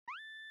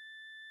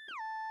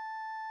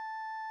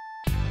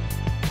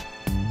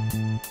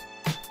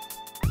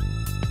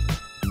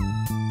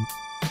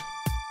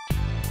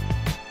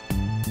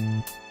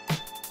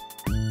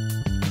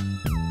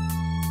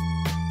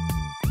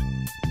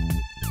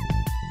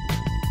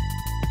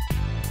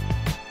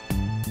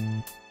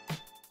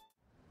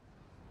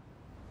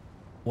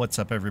What's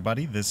up,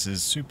 everybody? This is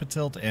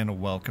Supertilt,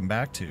 and welcome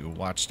back to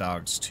Watch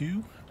Dogs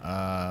 2.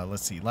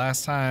 Let's see.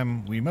 Last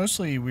time we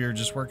were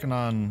just working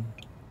on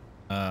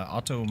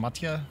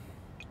Automatia.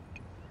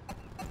 I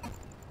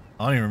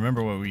don't even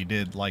remember what we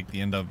did like the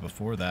end of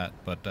before that,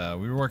 but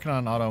we were working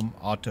on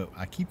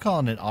I keep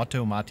calling it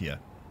Automatia.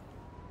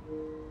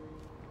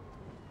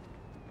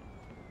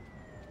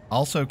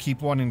 Also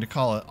keep wanting to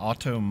call it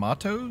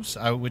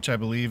Automatos, which I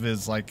believe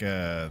is like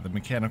the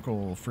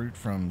mechanical fruit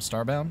from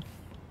Starbound.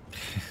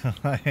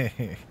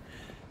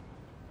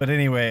 But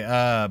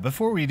anyway,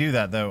 before we do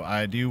that though,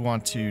 I do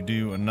want to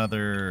do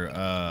another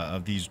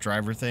of these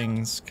driver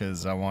things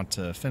because I want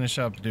to finish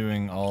up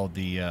doing all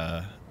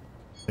the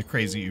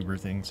crazy Uber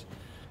things.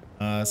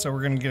 So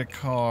we're gonna get a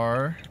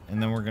car,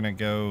 and then we're gonna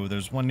go.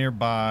 There's one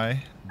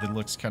nearby that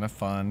looks kind of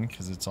fun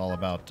because it's all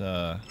about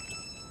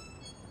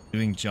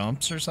doing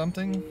jumps or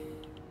something,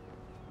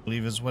 I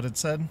believe is what it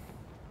said.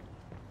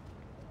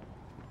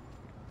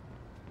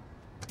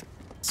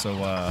 So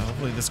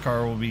hopefully this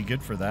car will be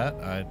good for that.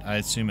 I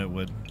assume it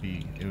would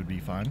be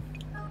fine.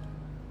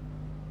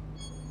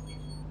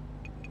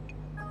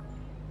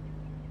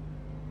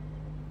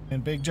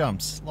 And big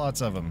jumps,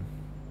 lots of them.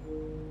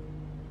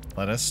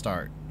 Let us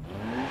start.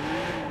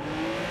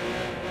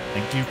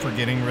 Thank you for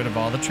getting rid of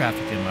all the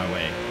traffic in my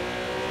way.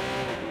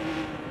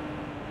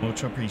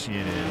 Much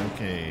appreciated.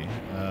 Okay,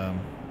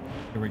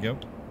 here we go.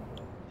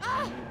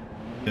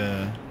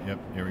 Yep,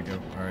 here we go.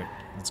 All right,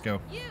 let's go.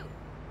 You.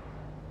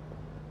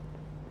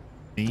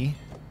 Me?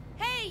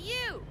 Hey,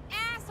 you,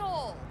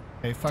 asshole!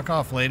 Hey, fuck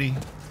off, lady.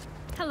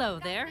 Hello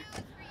there.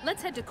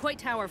 Let's head to Coit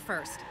Tower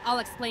first. I'll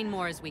explain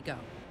more as we go.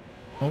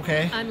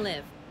 Okay. I'm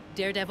Liv.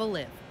 Daredevil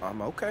Liv.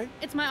 I'm okay.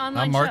 It's my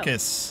online I'm show.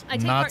 Marcus. I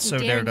take Not part in so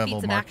daring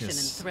Daredevil feats of action and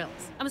Marcus.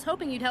 thrills. I was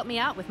hoping you'd help me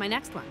out with my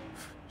next one.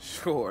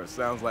 Sure,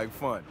 sounds like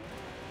fun.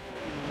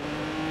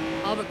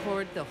 I'll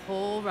record the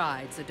whole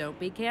ride, so don't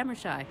be camera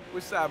shy.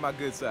 Which side my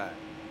good side?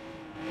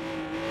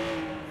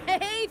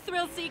 Hey,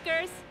 thrill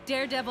seekers!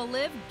 Daredevil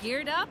Liv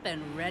geared up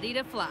and ready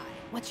to fly.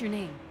 What's your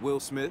name?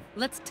 Will Smith.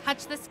 Let's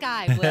touch the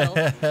sky, Will.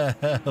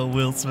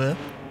 Will Smith.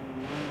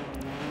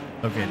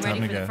 Okay, I'm time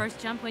ready to for go. the first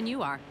jump when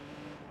you are.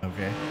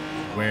 Okay.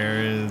 Where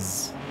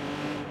is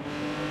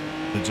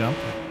the jump?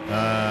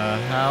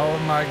 How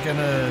am I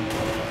gonna...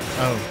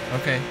 Oh,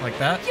 okay, like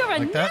that? You're a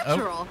like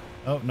natural!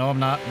 Oh, no, I'm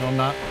not. No, I'm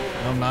not.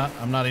 No, I'm not.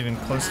 I'm not even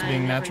close to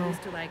being I never natural.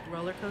 used to like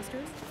roller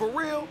coasters. For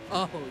real?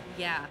 Oh,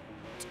 yeah.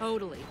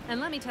 Totally.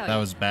 And let me tell you, That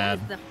was bad.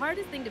 That is the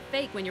hardest thing to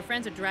fake when your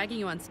friends are dragging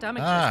you on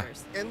stomach Ah.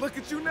 twisters. And look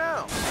at you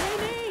now. Hey,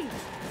 me!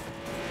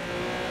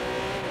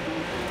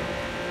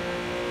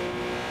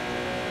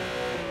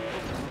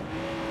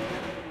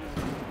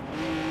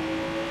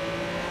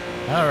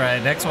 All right,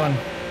 next one.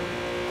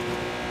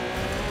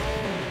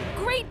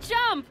 Great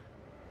jump!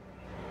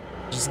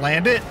 Just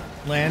land it.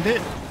 Land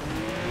it.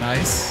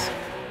 Nice.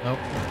 Oh.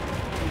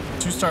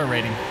 2-star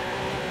rating.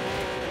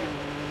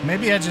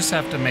 Maybe I just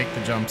have to make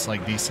the jumps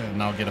like decent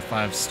and I'll get a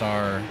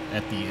 5-star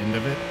at the end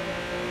of it.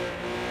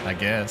 I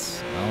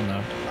guess. I don't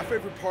know. My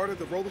favorite part of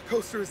the roller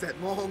coaster is that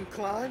long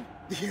climb.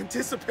 The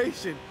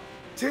anticipation.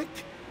 Tick,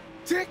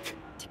 tick.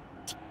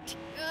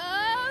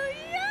 Oh,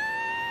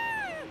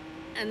 yeah!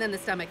 And then the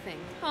stomach thing.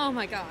 Oh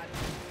my god.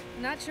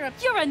 Not sure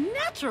if you're a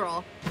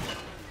natural!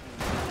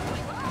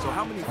 So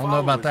how many I don't know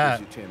about followers that.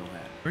 does your channel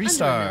have? 3 Under a mil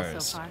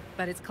stars. so far,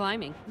 but it's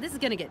climbing. This is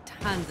gonna get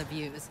tons of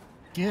views.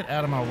 Get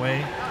out of my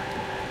way.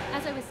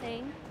 As I was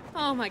saying,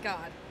 oh my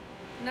god.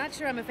 Not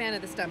sure I'm a fan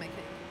of the stomach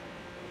thing.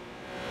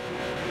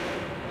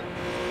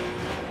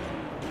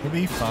 You'll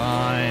be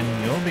fine.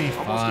 You'll be Almost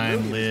a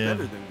fine, million is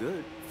better Liv. than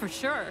good. For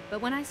sure.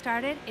 But when I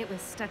started, it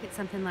was stuck at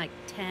something like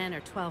 10 or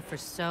 12 for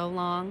so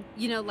long.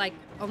 You know, like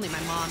only my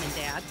mom and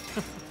dad.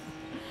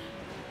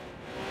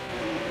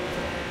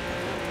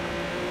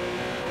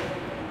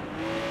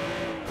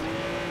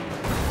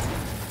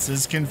 This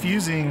is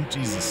confusing.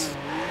 Jesus.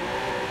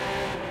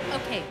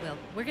 Okay, Will,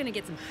 we're gonna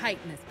get some height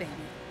in this baby.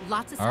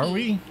 Lots of speed. Are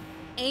we?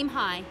 Aim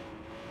high.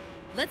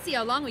 Let's see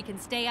how long we can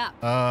stay up.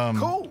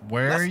 Cool.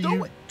 Where Let's are do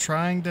you it.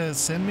 trying to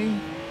send me?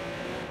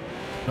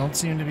 Don't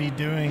seem to be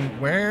doing...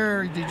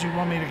 Where did you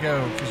want me to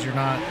go? Because you're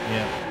not...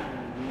 Yeah.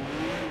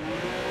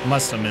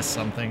 Must have missed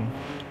something.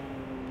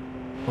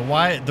 But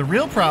why... The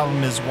real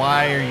problem is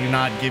why are you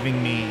not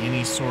giving me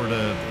any sort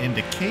of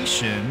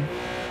indication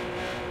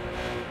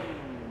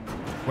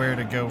where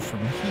to go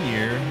from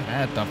here? I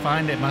had to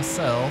find it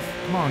myself.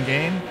 Come on,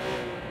 game.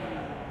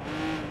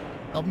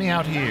 Help me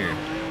out here.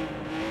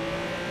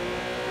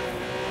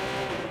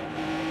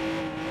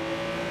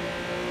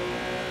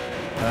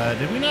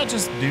 Did we not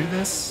just do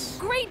this?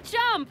 Great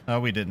jump! Oh,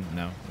 we didn't.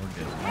 No,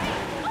 we're good.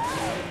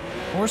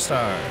 4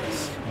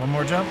 stars. One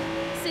more jump.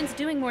 Since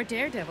doing more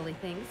daredevil-y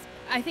things,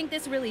 I think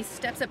this really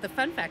steps up the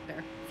fun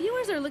factor.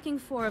 Viewers are looking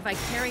for a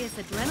vicarious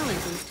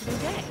adrenaline boost to their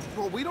day.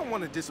 Well, we don't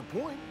want to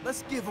disappoint.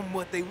 Let's give them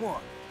what they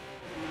want.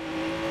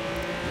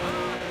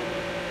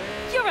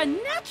 You're a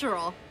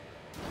natural!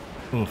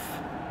 Oof.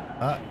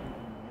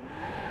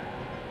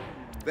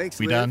 Thanks,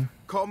 We Liv. done?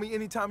 Call me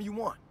anytime you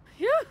want.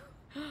 Phew.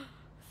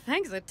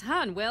 Thanks a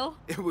ton, Will.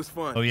 It was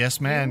fun. Oh, yes,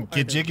 man. You are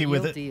Get the jiggy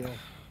with real it. deal.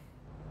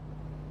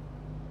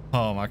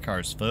 Oh, my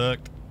car's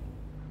fucked.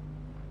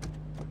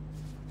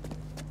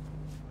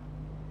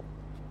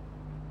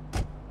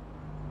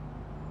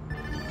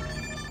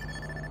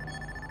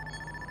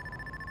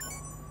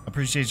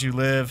 Appreciate you,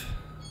 Liv.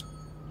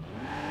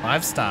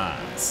 5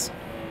 stars.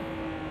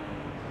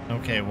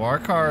 Okay, well, our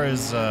car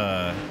is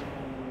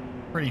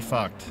pretty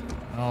fucked.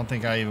 I don't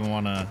think I even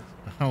wanna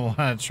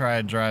try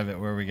and drive it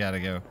where we gotta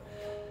go.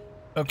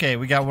 Okay,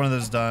 we got one of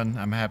those done.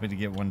 I'm happy to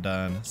get one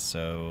done.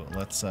 So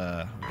let's we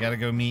gotta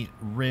go meet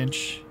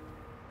Wrench.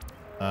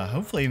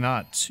 Hopefully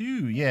not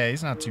too, yeah,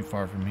 he's not too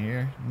far from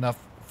here.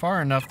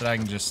 Far enough that I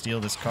can just steal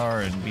this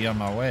car and be on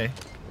my way.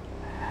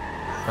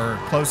 Or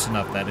close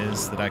enough, that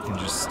is, that I can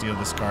just steal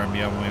this car and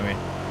be on my way.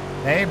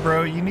 Hey,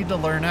 bro, you need to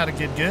learn how to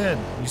get good.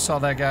 You saw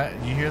that guy?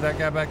 You hear that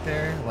guy back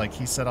there? Like,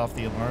 he set off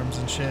the alarms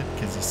and shit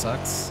because he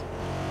sucks.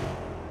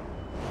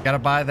 Gotta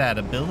buy that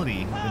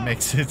ability that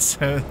makes it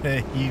so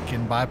that you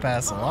can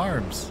bypass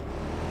alarms.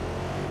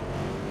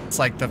 It's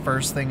like the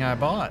first thing I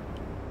bought.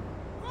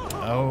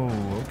 Oh,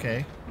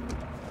 okay.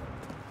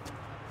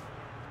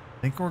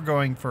 I think we're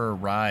going for a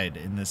ride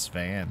in this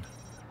van.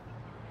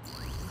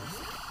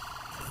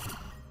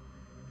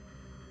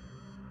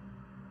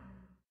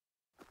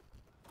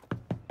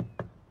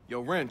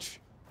 Yo,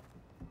 Wrench.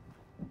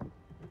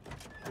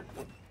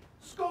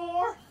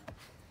 Score!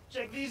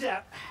 Check these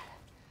out.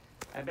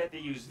 I bet they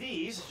use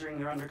these during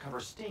their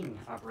undercover sting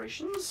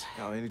operations.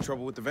 Any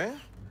trouble with the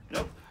van?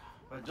 Nope.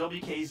 But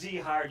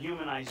WKZ hired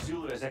humanized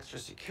Zulu as extra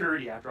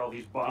security after all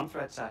these bomb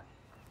threats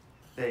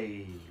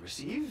they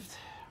received.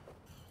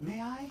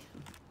 May I?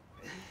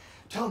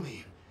 Tell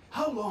me,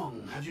 how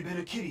long have you been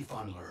a kitty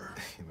fondler?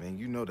 Man,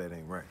 you know that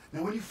ain't right.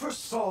 Now, when you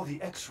first saw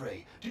the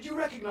X-ray, did you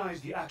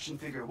recognize the action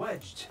figure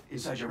wedged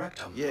inside your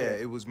rectum? Yeah,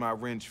 it was my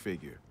Wrench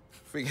figure.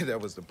 Figured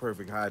that was the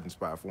perfect hiding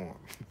spot for him.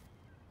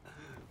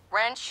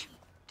 Wrench,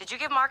 did you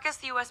give Marcus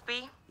the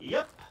USB?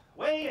 Yep,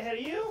 way ahead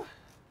of you.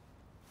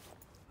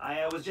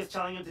 I was just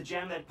telling him to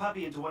jam that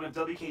puppy into one of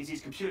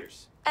WKZ's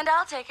computers. And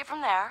I'll take it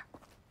from there.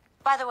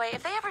 By the way,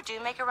 if they ever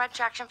do make a Wrench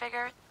action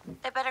figure,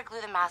 they better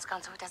glue the mask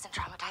on so it doesn't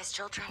traumatize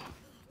children.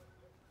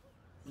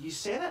 You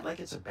say that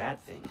like it's a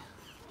bad thing.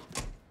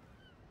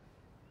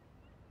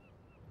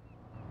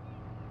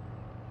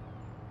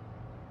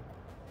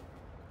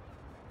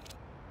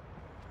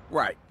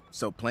 Right.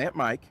 So plant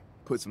Mike,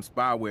 put some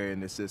spyware in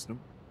the system,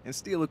 and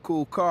steal a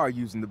cool car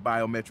using the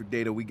biometric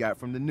data we got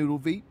from the Noodle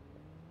V.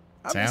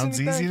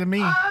 Sounds easy to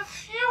me. A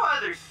few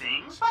other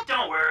things, but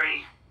don't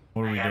worry.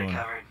 What are we I got it doing?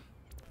 covered.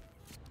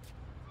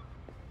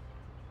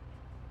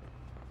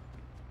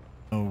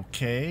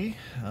 Okay,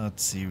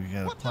 let's see, we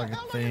gotta plug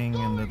a thing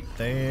into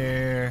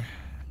there.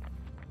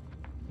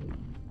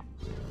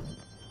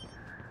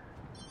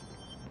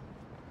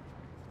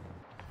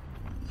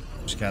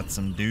 Just got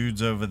some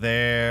dudes over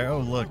there. Oh,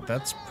 look,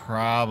 that's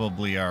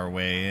probably our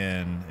way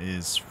in,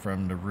 is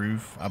from the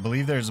roof. I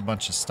believe there's a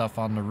bunch of stuff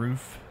on the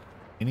roof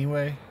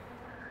anyway.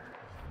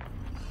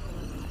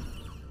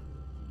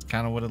 It's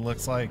kind of what it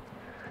looks like.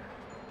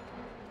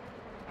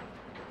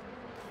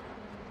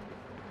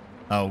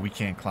 Oh, we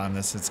can't climb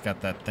this. It's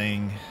got that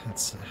thing.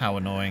 It's how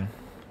annoying.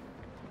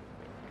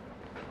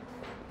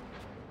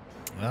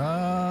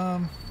 I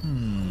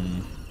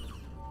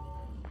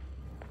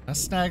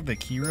snag the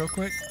key real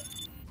quick.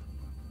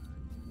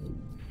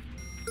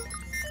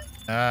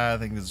 I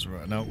think this is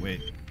right. No,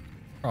 wait.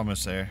 We're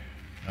almost there.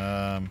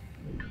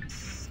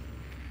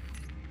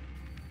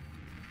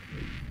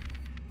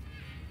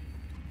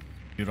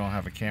 You don't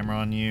have a camera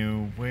on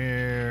you.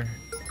 Where?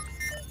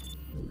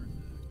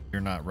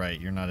 You're not right.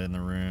 You're not in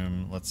the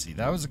room. Let's see.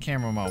 That was a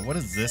camera mod. What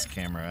is this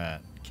camera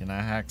at? Can I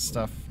hack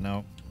stuff?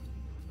 Nope.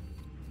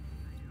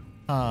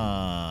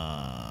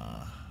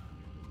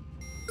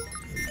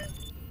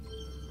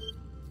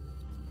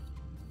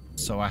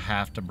 So I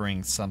have to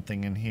bring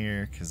something in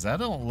here because that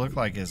don't look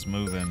like it's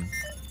moving.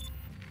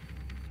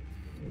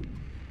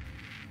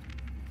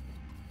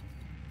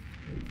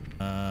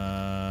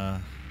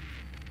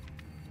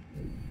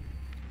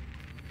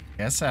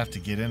 Guess I have to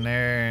get in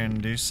there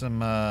and do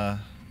some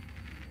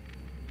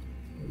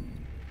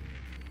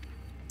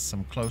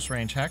close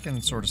range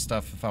hacking sort of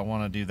stuff if I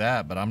want to do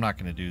that, but I'm not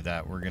going to do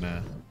that. We're going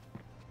to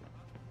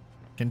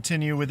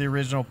continue with the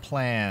original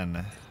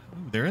plan.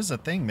 Ooh, there is a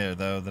thing there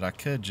though that I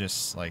could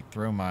just like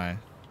throw my...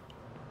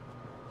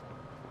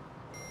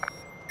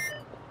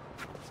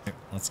 Here,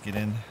 let's get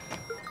in.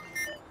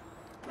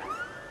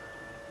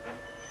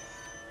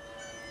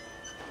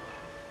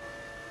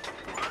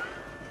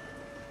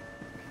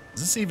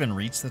 Does this even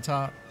reach the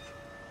top?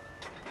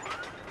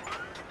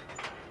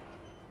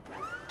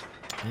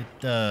 It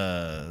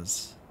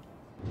does.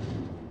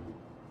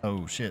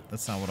 Oh shit,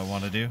 that's not what I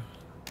want to do. Am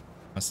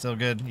I still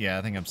good? Yeah,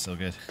 I think I'm still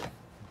good.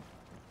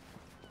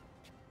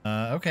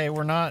 Okay,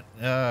 we're not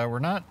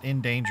in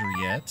danger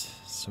yet,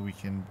 so we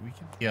can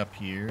be up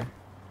here.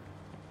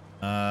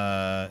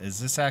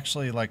 Is this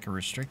actually like a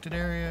restricted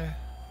area?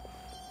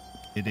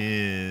 It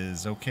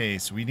is. Okay,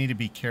 so we need to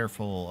be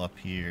careful up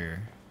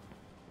here.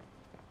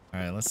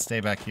 Alright, let's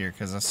stay back here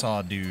because I saw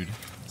a dude.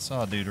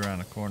 Around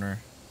the corner.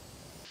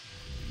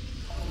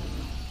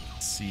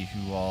 Let's see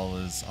who all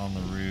is on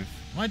the roof.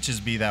 Might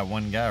just be that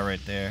one guy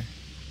right there.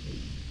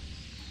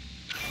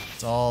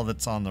 That's all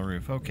that's on the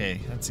roof.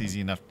 Okay, that's easy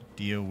enough to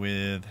deal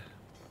with.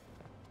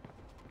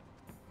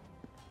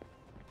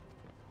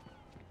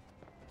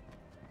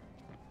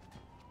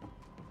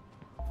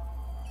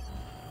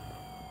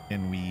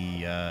 Can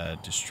we,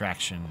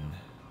 distraction.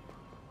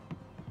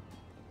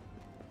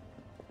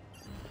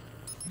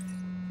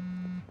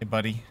 Hey,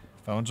 buddy.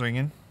 Phone's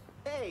ringing.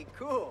 Hey,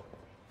 cool.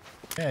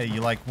 Yeah, you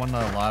like won the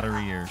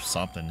lottery or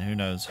something. Who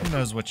knows? Who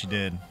knows what you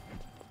did?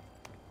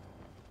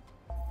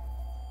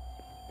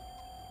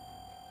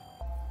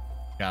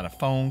 Got a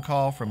phone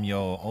call from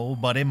your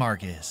old buddy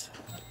Marcus.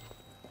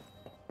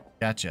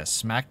 Gotcha.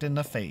 Smacked in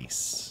the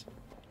face.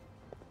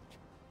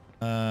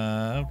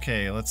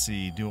 Okay, let's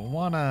see. Do I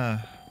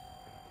wanna...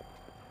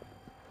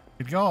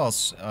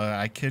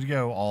 I could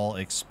go all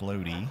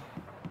explodey.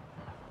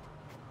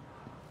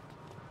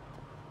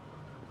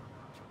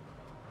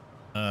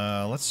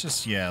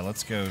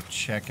 Let's go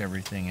check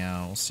everything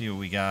out. We'll see what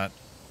we got.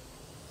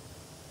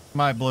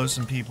 Might blow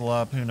some people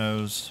up, who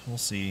knows? We'll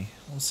see.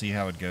 We'll see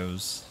how it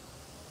goes.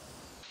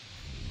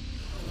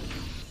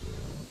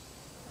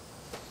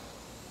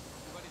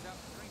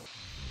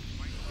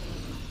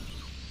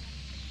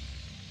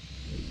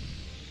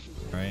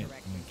 Right,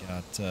 we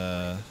got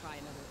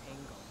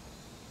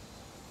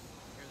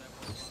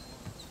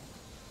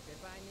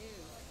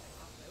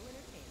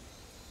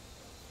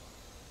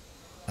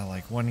I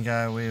like one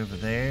guy way over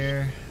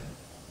there.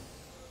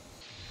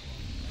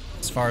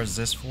 As far as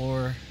this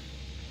floor,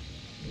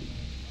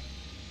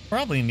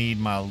 probably need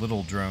my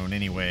little drone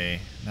anyway.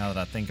 Now that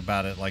I think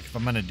about it, like if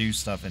I'm gonna do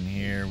stuff in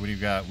here, what do you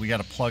got? We got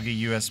to plug a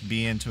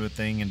USB into a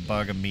thing and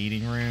bug a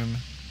meeting room.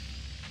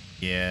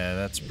 Yeah,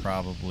 that's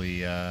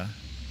probably. I'm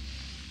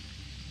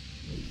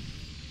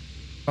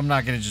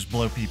not gonna just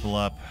blow people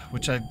up,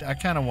 which I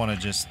kind of want to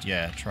just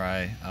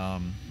try.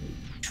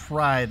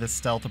 Try the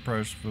stealth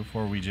approach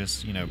before we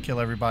just, you know, kill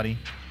everybody.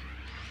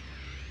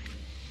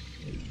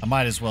 I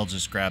might as well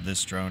just grab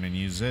this drone and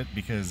use it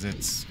because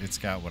it's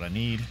got what I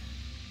need.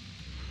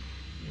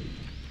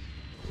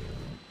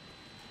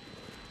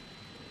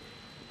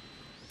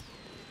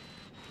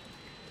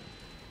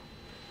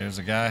 There's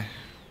a guy.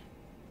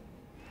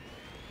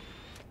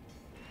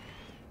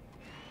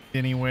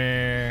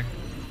 Anywhere.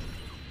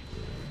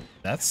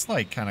 That's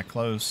like kind of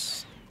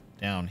close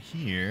down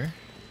here.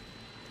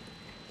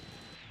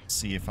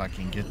 See if I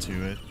can get to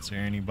it. Is there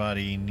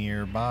anybody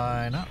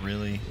nearby? Not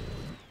really.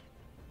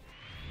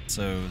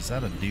 So is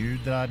that a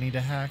dude that I need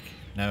to hack?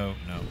 No,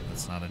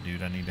 that's not a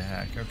dude I need to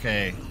hack.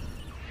 Okay.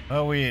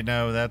 Oh wait,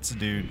 no, that's a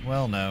dude.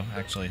 Well, no,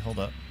 actually, hold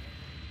up.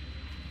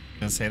 I'm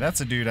gonna say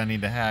that's a dude I need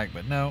to hack,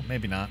 but no,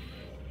 maybe not.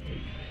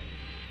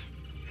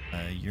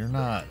 You're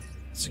not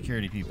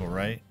security people,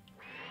 right?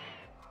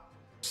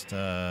 Just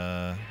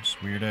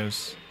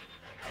weirdos.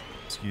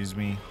 Excuse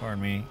me.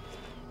 Pardon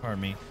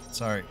me.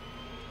 Sorry.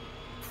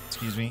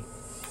 Excuse me.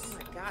 Oh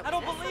my God, I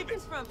don't believe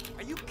it.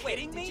 Are you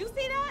kidding me? Did you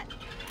see that?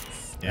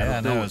 Yeah,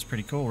 I know. It was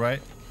pretty cool,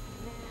 right?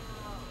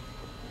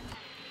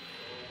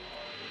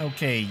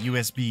 Okay,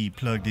 USB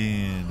plugged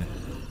in.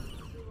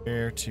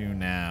 Where to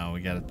now?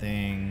 We got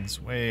things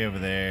way over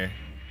there.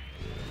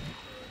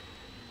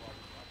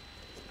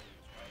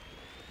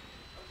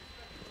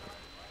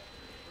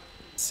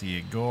 See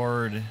a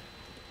guard.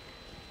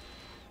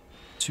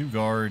 2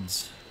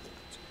 guards.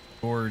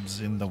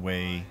 Guards in the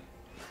way.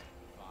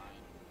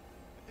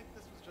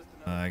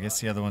 I guess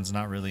the other one's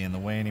not really in the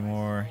way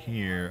anymore.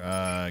 Here,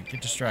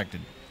 get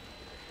distracted.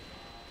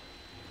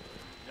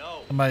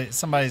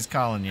 Somebody's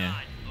calling you.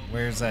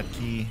 Where's that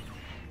key?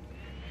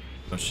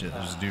 Oh shit,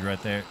 there's a dude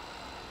right there.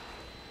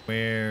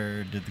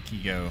 Where did the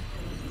key go?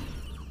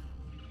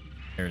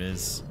 There it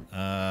is. Do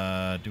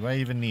I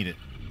even need it?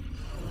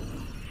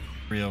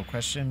 Real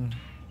question.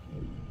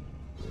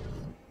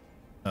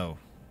 Oh.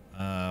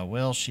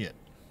 Well, shit.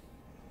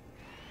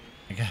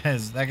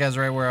 That guy's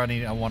right where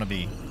I want to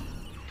be.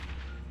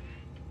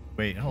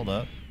 Wait, hold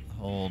up.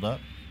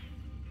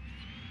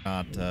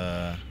 Not,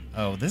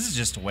 oh, this is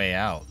just a way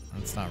out.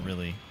 That's not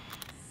really...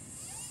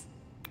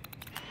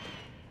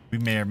 We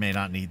may or may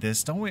not need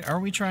this. Don't we? Are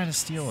we trying to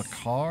steal a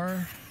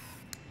car?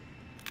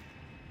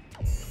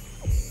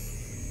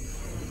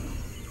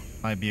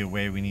 Might be a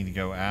way we need to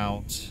go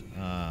out.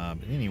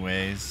 But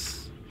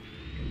anyways...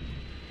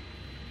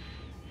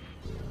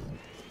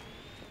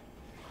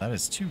 That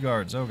is 2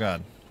 guards. Oh,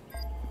 God.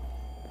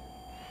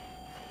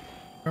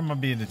 Where am I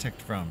being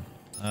detected from?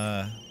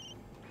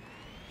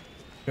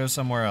 Go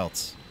somewhere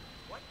else.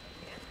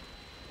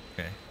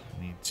 Okay,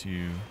 I need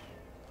to...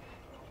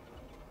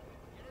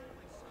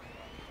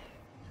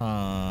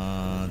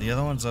 the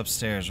other one's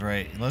upstairs,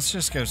 right? Let's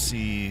just go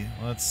see...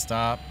 Let's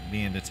stop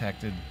being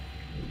detected,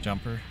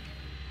 jumper.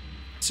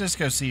 Let's just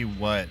go see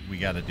what we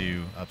gotta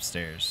do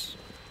upstairs.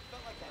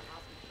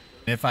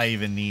 If I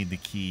even need the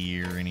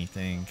key or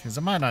anything, because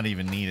I might not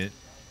even need it.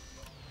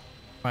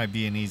 Might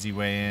be an easy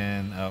way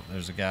in. Oh,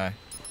 there's a guy.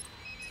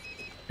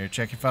 Here,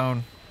 check your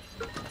phone.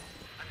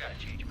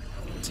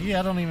 See,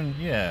 I don't even,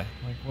 yeah,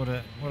 like what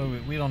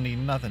do we don't need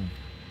nothing.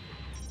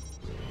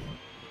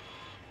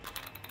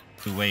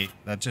 Ooh, wait,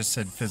 that just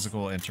said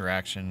physical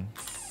interaction.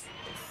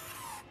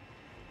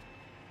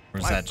 Or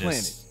is that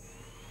just,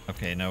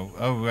 okay, no,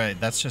 oh right,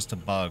 that's just a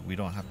bug. We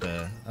don't have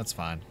to, that's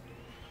fine.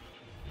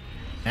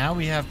 Now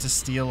we have to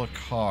steal a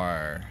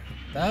car.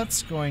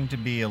 That's going to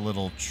be a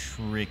little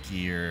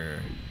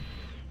trickier.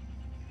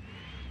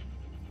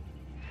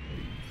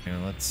 Here,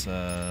 let's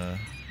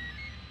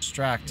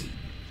distract.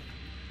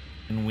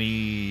 Can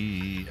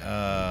we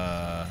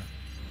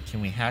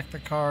hack the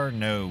car?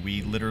 No,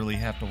 we literally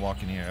have to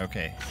walk in here.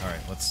 Okay, all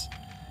right, let's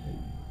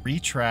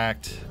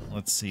retract.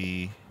 Let's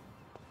see.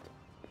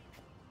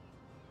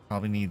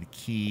 Probably need the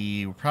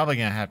key. We're probably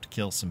gonna have to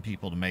kill some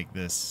people to make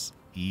this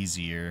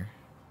easier.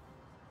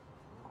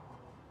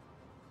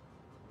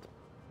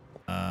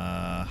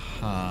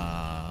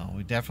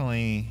 We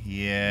definitely,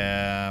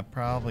 yeah,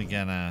 probably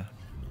gonna.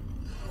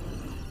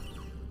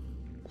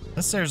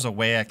 Unless there's a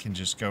way I can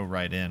just go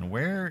right in.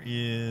 Where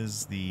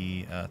is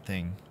the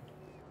thing?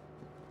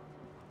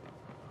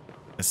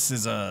 This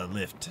is a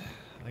lift.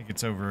 I think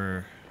it's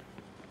over.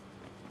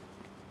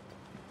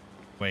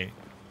 Wait.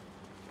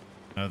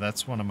 No,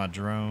 that's one of my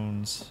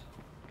drones.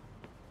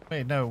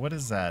 Wait, no, what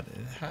is that?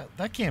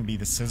 That can't be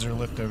the scissor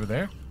lift over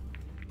there.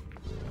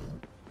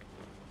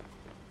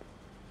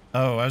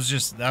 Oh, I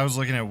was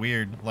looking at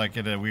weird, like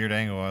at a weird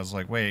angle. I was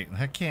like, wait,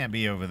 that can't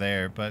be over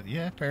there. But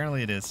yeah,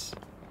 apparently it is.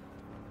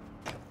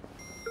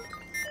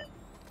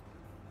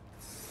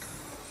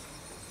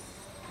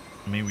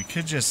 I mean, we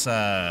could just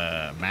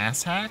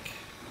mass hack.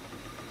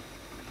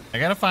 I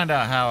gotta find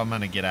out how I'm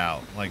gonna get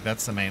out. Like,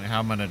 that's the main, how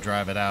I'm gonna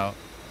drive it out.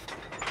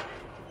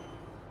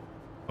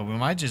 But we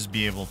might just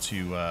be able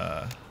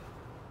to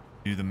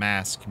do the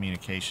mass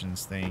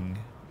communications thing.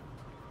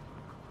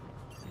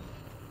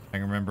 I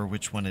can remember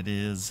which one it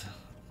is.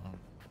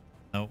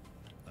 Nope,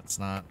 that's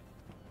not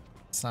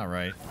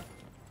right.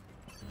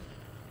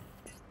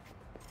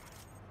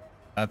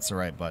 That's the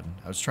right button.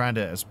 I was trying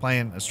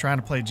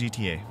to play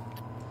GTA.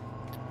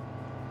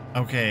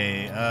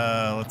 Okay,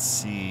 let's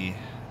see.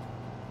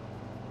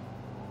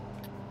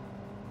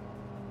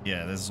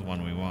 Yeah, this is the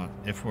one we want.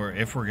 If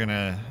we're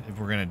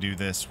gonna do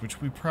this, which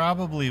we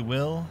probably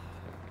will.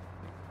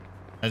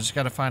 I just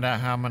gotta find out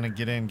how I'm gonna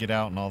get in, get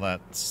out, and all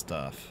that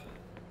stuff.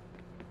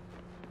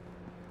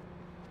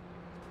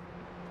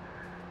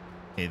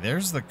 Okay,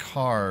 there's the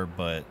car,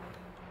 but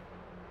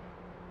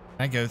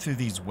can I go through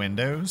these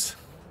windows?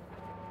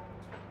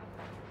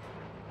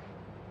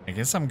 I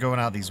guess I'm going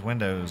out these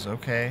windows.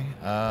 Okay.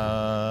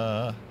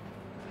 Huh.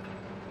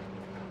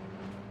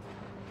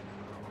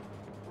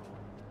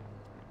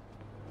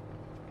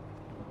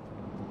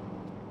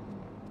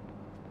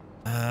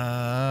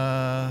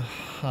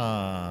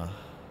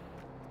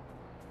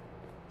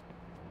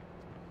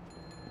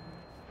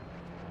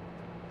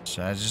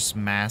 Should I just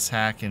mass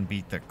hack and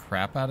beat the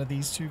crap out of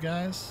these two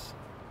guys?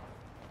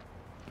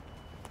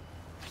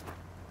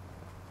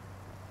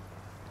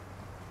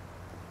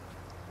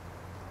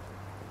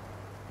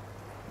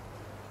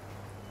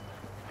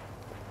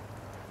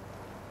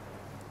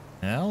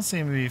 They don't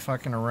seem to be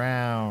fucking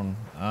around.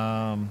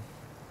 Now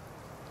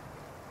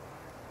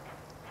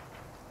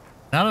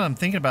that I'm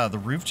thinking about it, the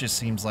roof just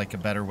seems like a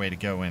better way to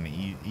go in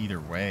either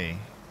way.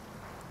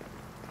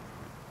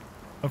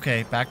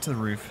 Okay, back to the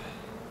roof.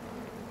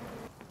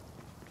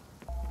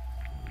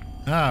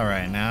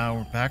 Alright, now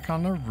we're back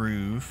on the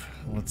roof.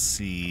 Let's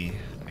see.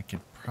 I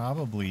could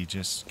probably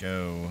just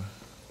go...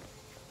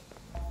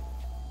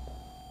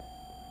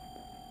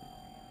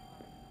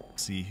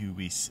 see who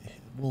we see.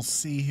 We'll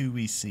see who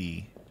we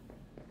see.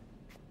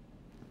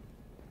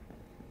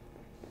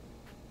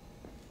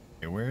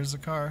 Okay, where's the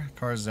car?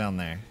 Car's down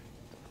there.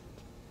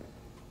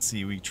 Let's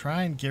see, we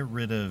try and get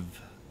rid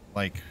of,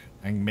 like,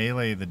 I can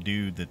melee the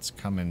dude that's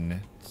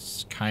coming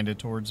kind of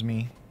towards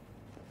me.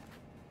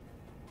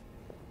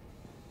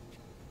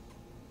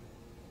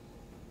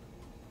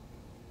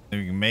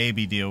 We can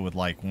maybe deal with,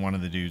 like, one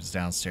of the dudes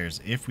downstairs,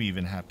 if we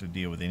even have to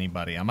deal with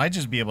anybody. I might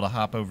just be able to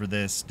hop over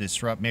this,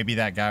 disrupt maybe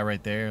that guy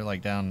right there,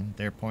 like down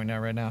there pointing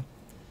out right now.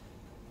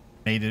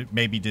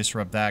 Maybe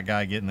disrupt that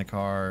guy, get in the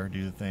car,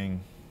 do the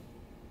thing.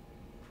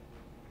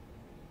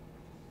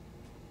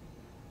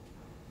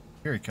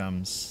 Here he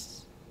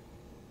comes.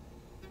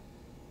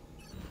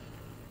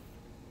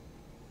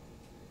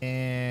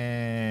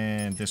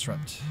 And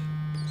disrupt.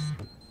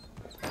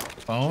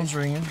 Phone's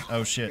ringing.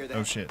 Oh shit,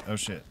 oh shit, oh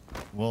shit.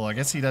 Well, I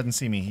guess he doesn't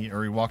see me,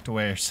 or he walked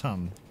away or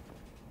something.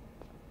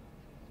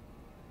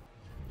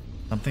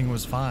 Something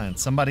was fine.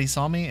 Somebody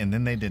saw me and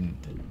then they didn't.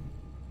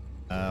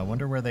 I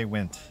wonder where they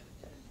went.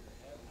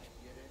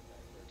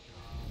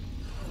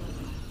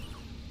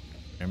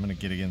 I'm gonna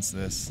get against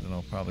this.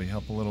 It'll probably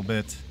help a little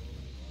bit.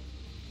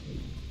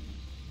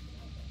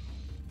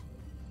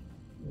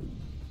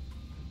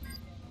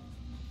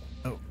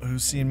 Oh,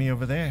 who's seeing me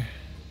over there?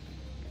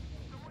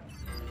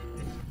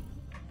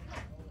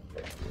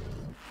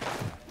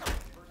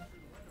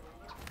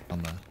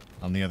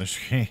 On the other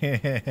screen.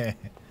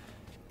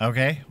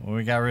 Okay, well,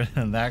 we got rid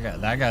of that guy.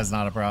 That guy's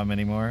not a problem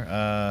anymore.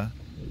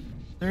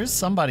 There is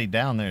somebody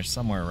down there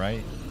somewhere,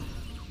 right?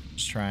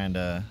 Just trying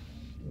to...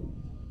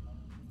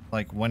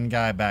 Like one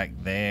guy back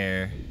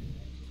there.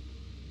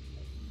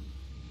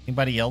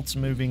 Anybody else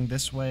moving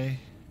this way?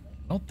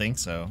 I don't think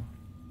so.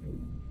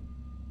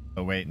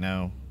 Oh wait,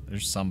 no.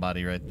 There's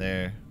somebody right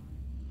there.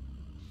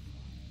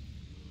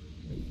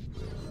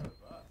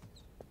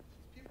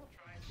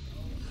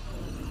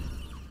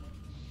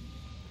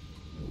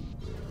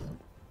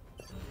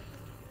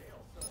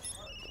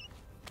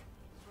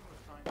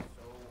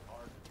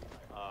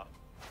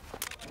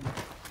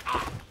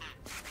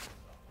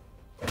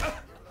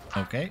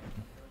 Okay.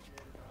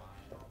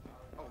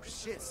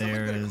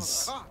 There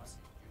is...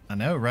 I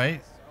know,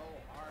 right?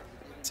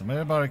 Somebody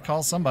about to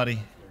call somebody.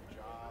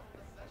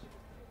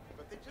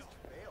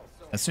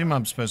 I assume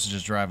I'm supposed to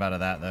just drive out of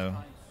that, though.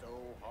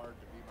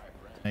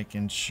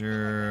 Making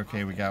sure...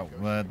 Okay, we got...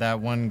 that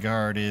one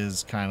guard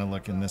is kind of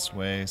looking this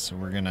way, so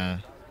we're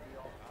gonna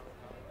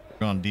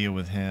deal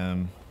with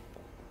him.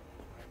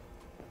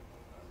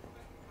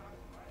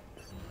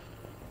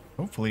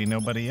 Hopefully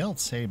nobody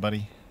else. Hey,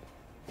 buddy.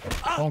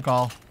 Phone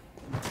call.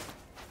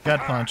 Gut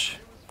punch.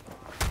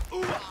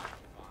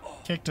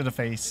 Kick to the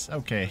face.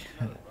 Okay.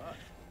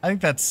 I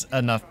think that's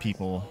enough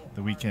people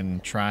that we can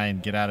try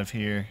and get out of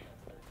here.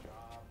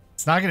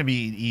 It's not going to be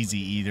easy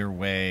either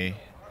way.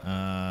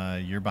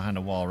 You're behind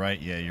a wall,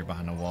 right? Yeah, you're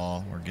behind a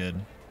wall. We're good.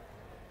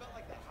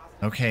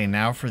 Okay,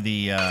 now for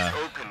the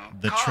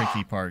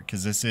tricky part,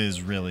 because this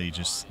is really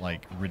just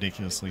like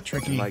ridiculously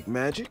tricky. Like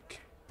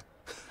magic?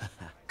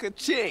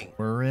 Ka-ching!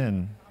 We're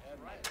in.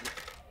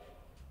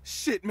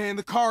 Shit, man,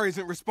 the car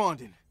isn't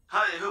responding.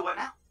 Who, what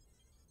now?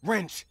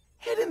 Wrench,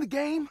 head in the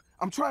game.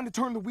 I'm trying to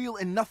turn the wheel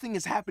and nothing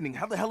is happening.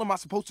 How the hell am I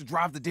supposed to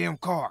drive the damn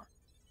car?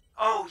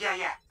 Oh, yeah.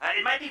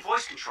 It might be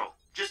voice control.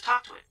 Just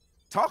talk to it.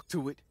 Talk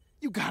to it?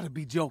 You gotta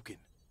be joking.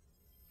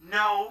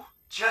 No,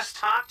 just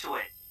talk to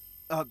it.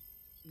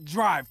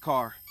 Drive,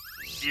 car.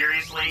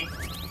 Seriously?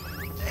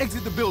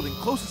 Exit the building,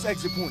 closest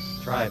exit point.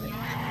 Driving.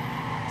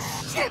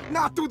 Shit,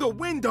 not through the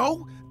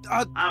window!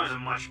 I was a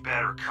much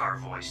better car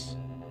voice.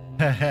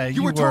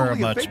 You were totally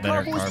a much fake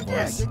better car car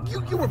voice.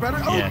 Yeah, you were better.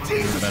 Yeah, Oh,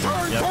 Jesus, better.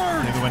 turn, Yep,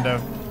 turn! through the window.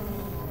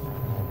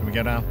 Can we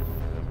go now?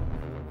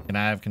 Can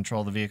I have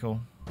control of the vehicle?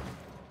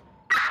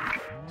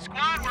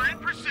 Squad, we're in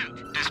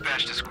pursuit.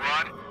 Dispatch to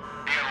squad.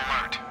 Be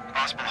on alert.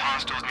 Possible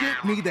hostiles near.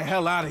 Get me the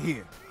hell out of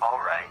here. All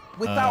right.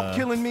 Without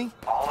killing me?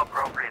 All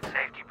appropriate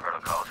safety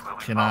protocols will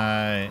be Can followed.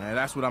 I...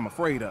 That's what I'm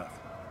afraid of.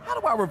 How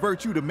do I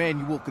revert you to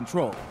manual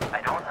control?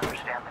 I don't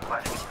understand the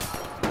question.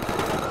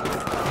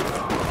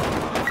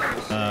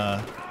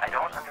 I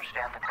don't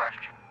understand the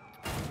question.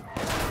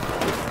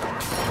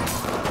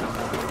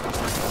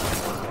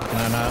 Can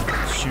I not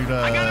shoot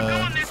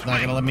it's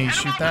not gonna let me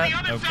shoot that?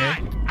 Okay.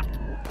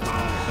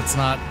 That's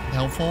not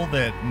helpful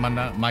that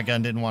my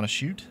gun didn't want to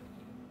shoot.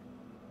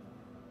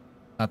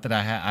 Not that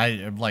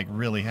I like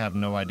really have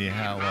no idea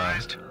how,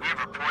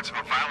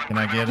 can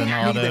I get an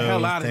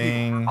auto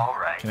thing?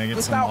 Can I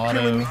get some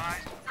auto?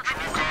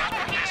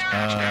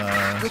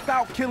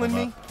 Without killing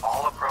me?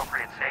 All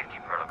appropriate safety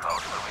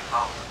protocols will be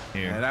followed.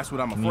 Here. That's what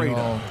I'm afraid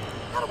of.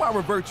 How do I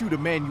revert you to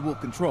manual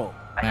control?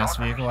 Mass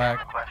Vehicle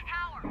Act.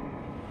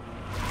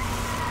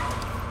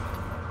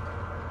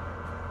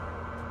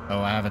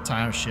 Oh, I have a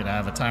timer. Shit, I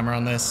have a timer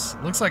on this.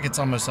 Looks like it's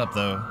almost up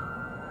though.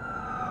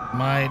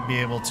 Might be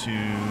able to.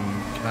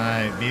 Can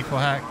I vehicle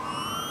hack?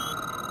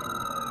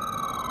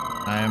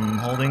 I'm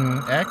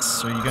holding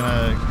X. Are you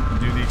gonna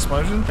do the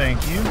explosion?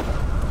 Thank you.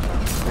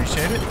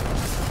 Appreciate it.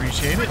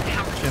 Appreciate it.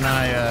 Can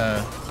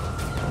I?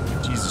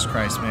 Jesus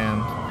Christ,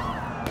 man.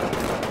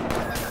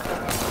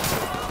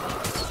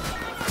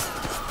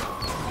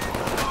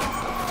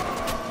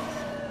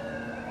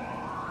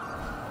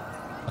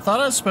 I thought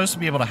I was supposed to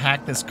be able to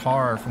hack this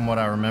car from what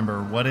I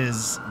remember. What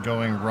is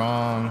going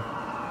wrong?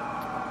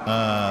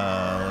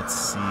 Let's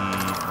see.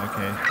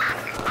 Okay.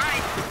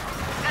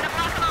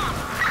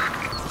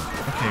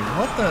 Okay,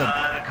 what the...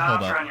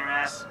 Hold up.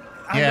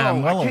 Yeah,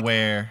 I'm well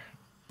aware.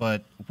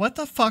 But what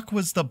the fuck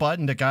was the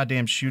button to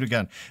goddamn shoot a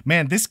gun?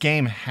 Man, this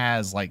game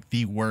has, like,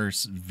 the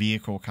worst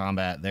vehicle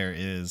combat there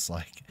is.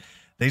 Like,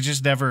 they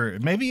just never...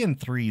 Maybe in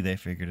 3 they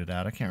figured it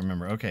out. I can't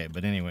remember. Okay,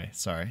 but anyway,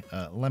 sorry.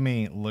 Let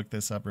me look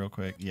this up real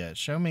quick. Yeah,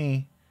 show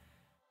me...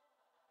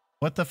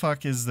 What the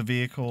fuck is the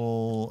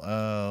vehicle?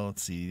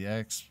 Let's see.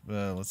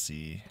 Let's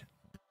see.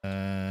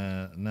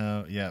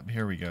 No, yeah,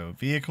 here we go.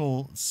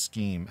 Vehicle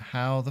scheme.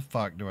 How the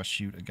fuck do I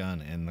shoot a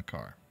gun in the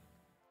car?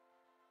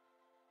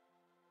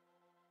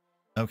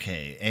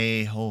 Okay,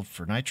 A, hold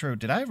for nitro.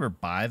 Did I ever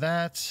buy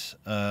that?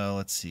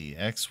 Let's see.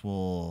 X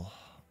will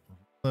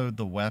load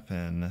the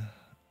weapon.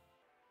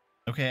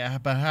 Okay,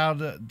 but how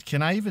do...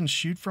 Can I even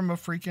shoot from a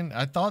freaking...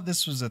 I thought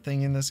this was a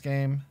thing in this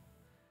game.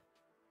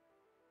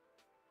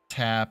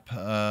 Tap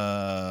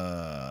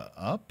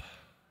up.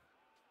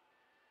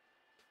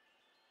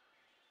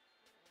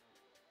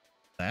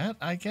 That,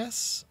 I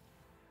guess.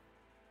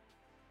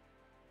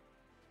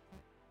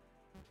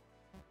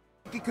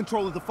 Get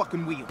control of the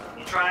fucking wheel.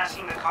 You try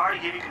asking the car to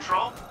give you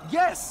control?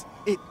 Yes!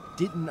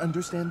 didn't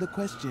understand the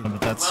question. Oh,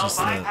 but that's just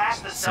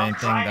the same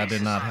thing. That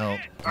did not help.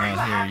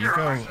 Here, you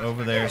go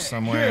over there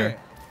somewhere. Yeah.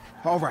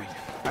 All right,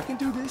 I can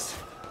do this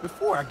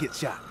before I get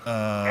shot.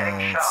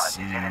 Let's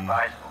see.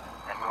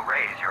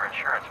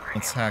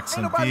 Let's hack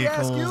some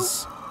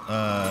vehicles.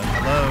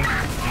 Hello?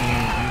 Can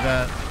you do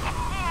that?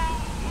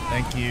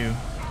 Thank you.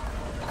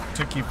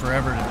 Took you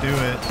forever to do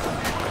it.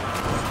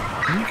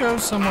 Can you go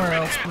somewhere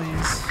else,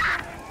 please?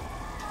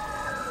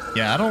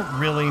 Yeah, I don't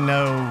really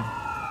know.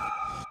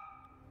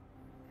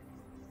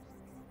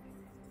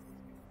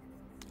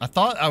 I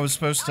thought I was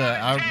supposed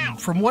to,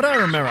 from what I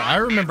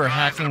remember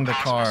hacking the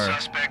car.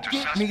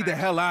 Get me the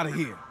hell out of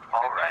here.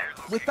 All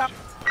right. Without...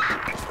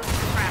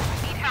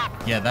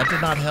 Yeah, that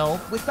did not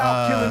help.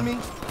 Without killing me.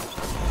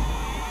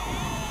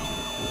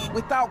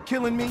 Without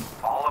killing me.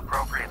 All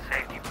appropriate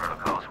safety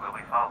protocols will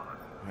be followed.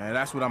 Yeah,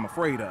 that's what I'm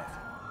afraid of.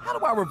 How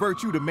do I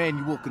revert you to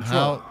manual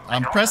control?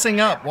 I'm pressing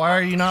up. Why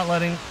are you not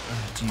letting...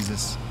 Oh,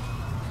 Jesus.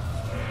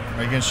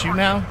 Are you gonna shoot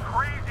now?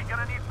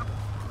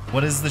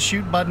 What is the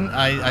shoot button?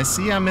 I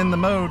see I'm in the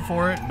mode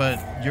for it, but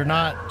you're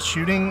not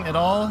shooting at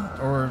all?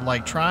 Or,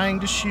 like, trying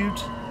to shoot?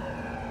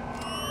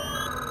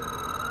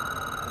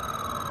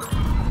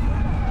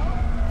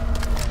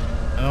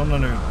 I don't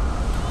know.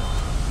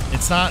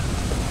 It's not...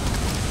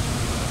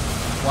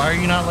 Why are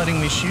you not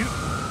letting me shoot?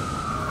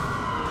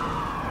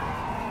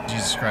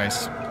 Jesus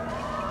Christ.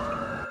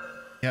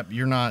 Yep,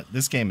 you're not...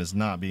 This game is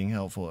not being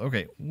helpful.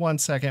 Okay, 1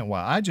 second.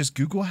 While I just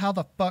Google how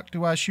the fuck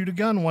do I shoot a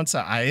gun once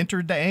I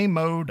entered the aim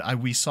mode.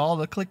 We saw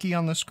the clicky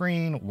on the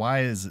screen. Why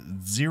is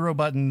 0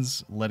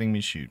 buttons letting me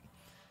shoot?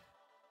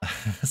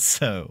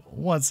 So,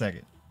 1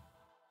 second.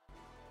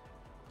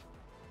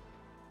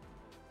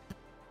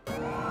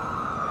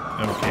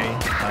 Okay,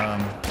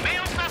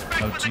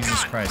 oh,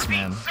 Jesus Christ,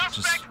 man.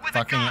 Just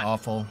fucking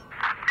awful.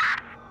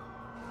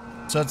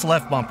 So it's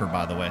left bumper,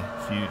 by the way,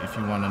 if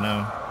you want to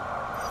know.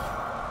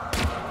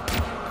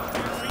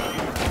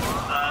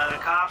 The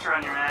cops are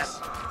on your ass.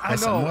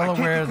 Yes, I'm well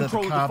aware that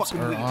the cops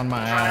are on my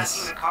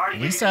ass.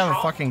 At least I have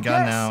a fucking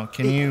gun now.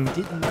 Can you...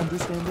 Didn't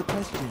understand the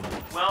question.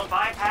 Well,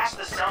 bypass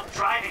the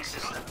self-driving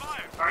system.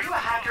 Are you a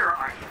hacker or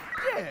aren't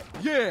you?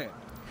 Yeah.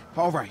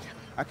 All right,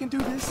 I can do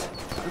this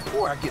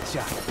before I get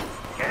shot.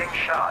 Getting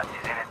shot is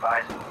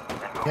inadvisable.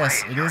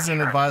 Yes, it is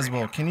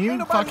inadvisable. Can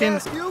you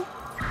fucking...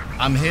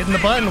 I'm hitting the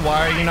button.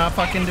 Why are you not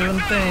fucking doing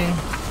the thing?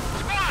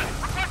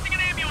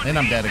 And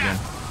I'm dead again.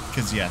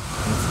 Because, yeah.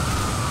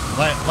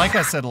 Like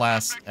I said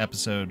last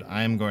episode,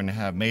 I am going to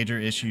have major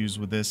issues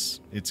with this.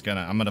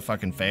 I'm gonna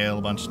fucking fail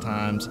a bunch of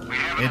times.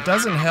 It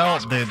doesn't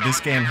help that this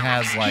game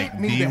has, like,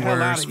 the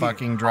worst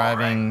fucking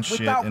driving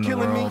shit in the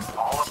world.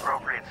 All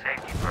appropriate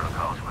safety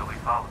protocols will be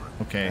followed.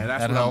 Okay, Yeah,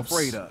 that's that what helps. I'm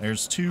afraid of.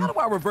 There's 2. How do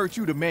I revert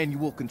you to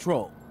manual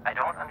control? I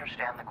don't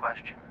understand the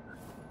question.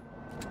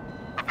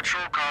 A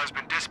patrol car has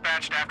been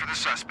dispatched after the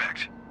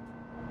suspect.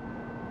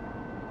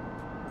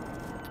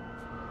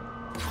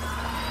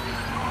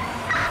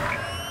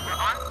 We're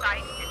on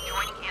site and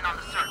joining in on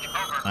the search.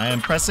 Over. I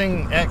am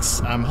pressing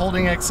X. I'm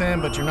holding X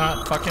in, but you're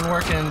not fucking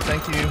working.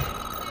 Thank you.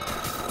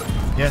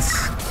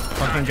 Yes,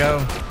 fucking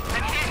go.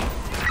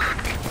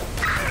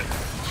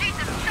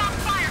 Jesus, shot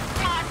fire,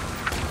 squad!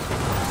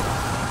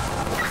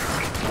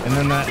 And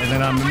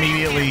then I'm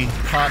immediately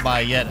caught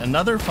by yet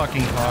another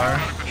fucking car,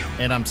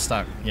 and I'm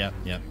stuck. Yep.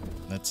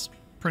 That's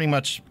pretty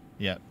much,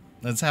 yep.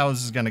 That's how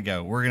this is gonna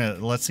go.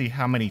 Let's see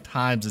how many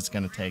times it's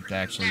gonna take to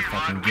actually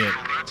fucking get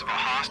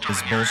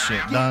this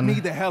bullshit done. Get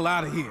me the hell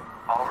out of here.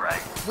 All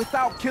right.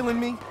 Without killing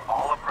me.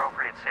 All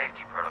appropriate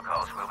safety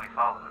protocols will be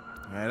followed.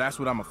 Yeah, that's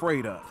what I'm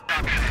afraid of.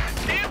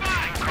 Stand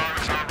by. Car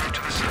is en route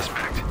to the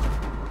suspect.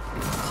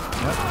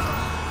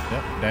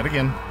 Yep, dead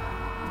again.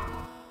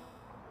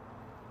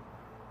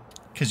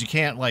 Because you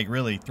can't, like,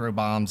 really throw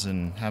bombs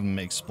and have them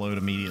explode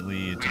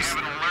immediately. It just...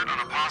 We have an alert on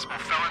a possible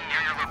felon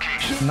near your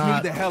location.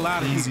 Not the hell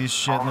out of the here. easiest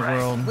shit in the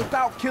world.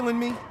 Without killing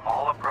me.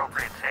 All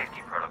appropriate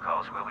safety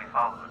protocols will be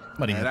followed.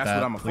 Somebody hit that's that,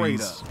 what I'm afraid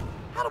please. of.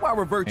 How do I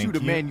revert you to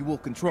manual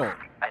control?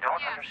 I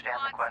don't understand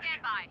the question.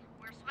 Stand by.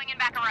 We're swinging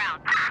back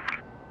around.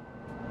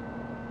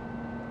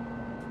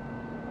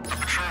 A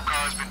patrol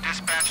car has been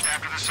dispatched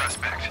after the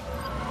suspect.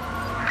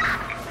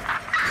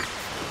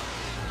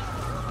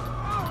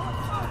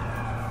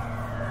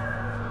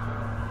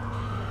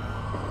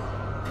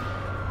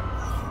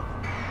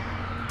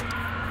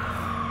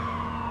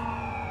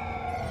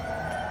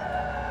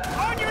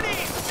 On your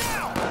knees,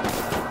 now!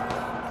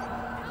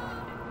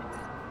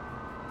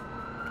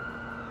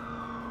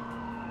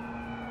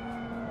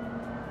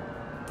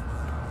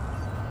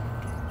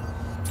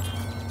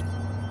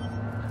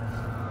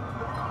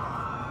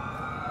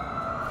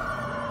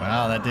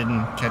 Wow, that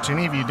didn't catch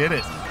any of you, did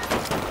it?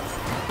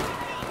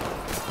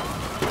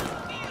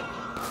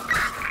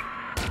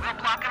 We'll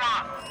block him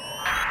off.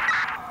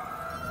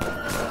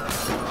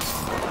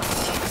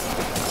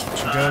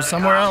 Should go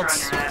somewhere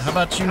else. How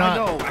about you I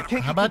know, not? I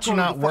can't How keep about you control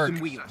not of the work?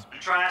 fucking wheels.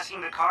 Try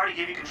asking the car to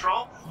give you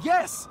control?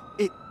 Yes.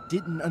 It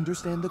didn't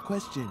understand the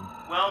question.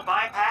 Well,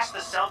 bypass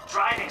the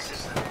self-driving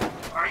system.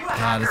 Are you a hacker?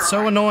 God, it's or so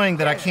aren't you? annoying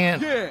that I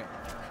can't. Yeah.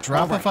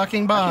 Drop All right, a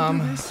fucking I can bomb.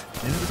 do this.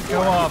 Didn't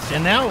go off.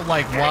 And now,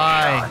 like,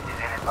 why? Is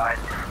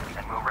inadvisable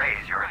and will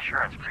raise your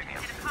insurance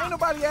premium. Ain't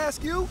nobody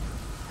ask you.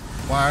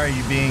 Why are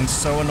you being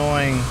so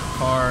annoying,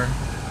 car?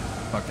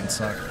 Fucking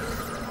suck.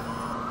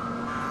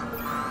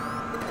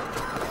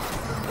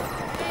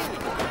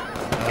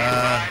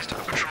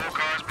 Patrol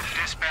car's been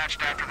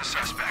dispatched after the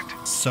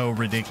suspect. So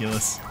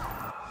ridiculous.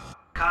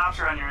 Cops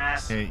are on your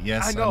ass. Okay,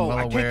 yes, I know, I'm I well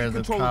can't aware get the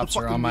control of the cops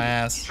are fucking on my wheel.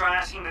 ass. Try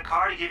asking the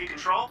car to give you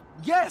control?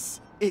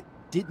 Yes, it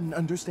didn't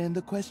understand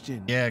the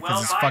question. Yeah, because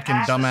Well, it's fucking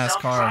bypass the dumbass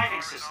car.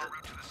 self-driving system.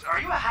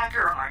 Are you a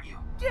hacker or aren't you?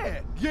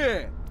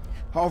 Yeah.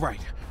 All right,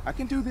 I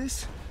can do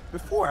this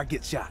before I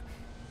get shot.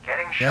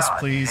 Getting Yes, shot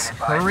please. is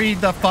inadvisable. Hurry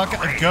the fuck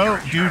up. Go,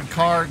 dude,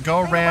 car. Go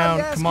Ain't nobody around.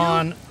 ask Come you.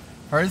 on.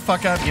 Hurry the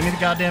fuck up. Give me the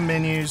goddamn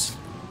menus.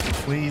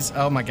 Please.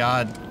 Oh my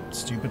god.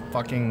 Stupid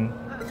fucking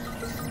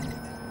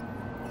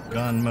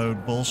gun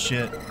mode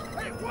bullshit.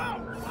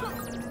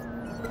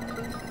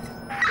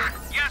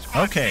 Yes,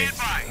 one, Okay. stand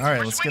by. Alright,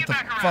 We're let's get swinging the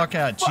back around. fuck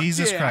out. Fuck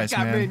Jesus yeah, Christ, I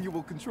got man.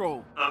 manual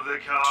control. Of the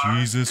car.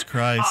 Jesus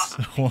Christ.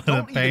 What a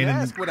Don't pain even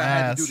in ask the what I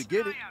had to do ass. to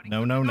get it.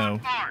 No, no, no.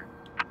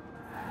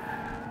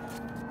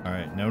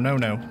 Alright, no, no,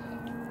 no.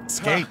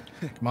 Escape.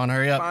 Come on,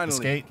 hurry up. Finally,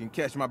 Escape. can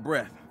catch my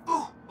breath.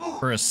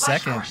 For a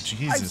second. Life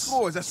Jesus.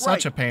 scores, that's Such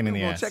right. a pain in We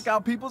the will ass. check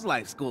out people's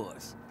life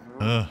scores.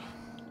 Ugh.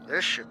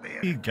 This should be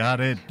He it. got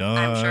it done.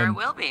 I'm sure it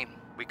will be.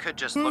 We could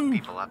just look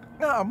people up.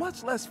 Nah,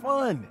 much less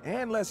fun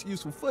and less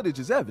useful footage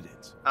as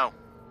evidence. Oh,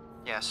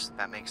 yes,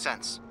 that makes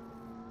sense.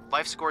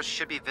 Life scores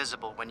should be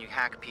visible when you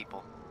hack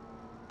people.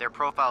 Their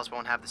profiles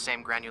won't have the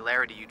same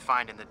granularity you'd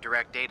find in the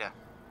direct data,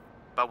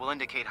 but will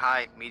indicate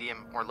high,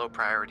 medium, or low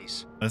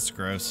priorities. That's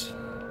gross.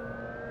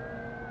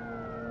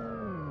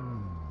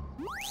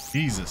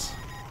 Jesus.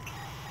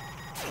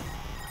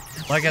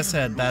 Like I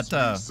said,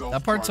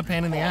 that part's a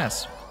pain in the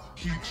ass.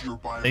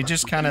 They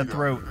just kind of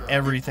throw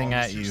everything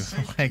at you,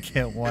 like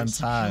at one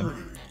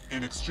time.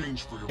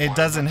 It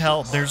doesn't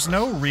help. There's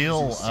no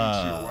real,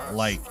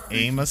 like,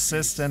 aim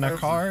assist in a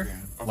car.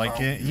 Like,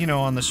 you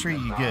know, on the street,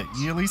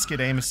 you at least get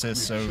aim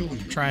assist, so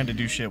trying to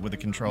do shit with a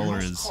controller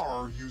is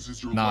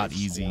not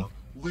easy.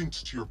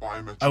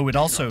 Oh, it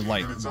also,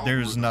 like,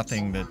 there's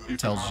nothing that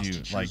tells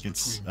you, like,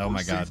 it's, oh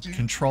my god,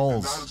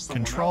 controls,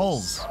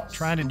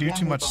 trying to do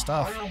too much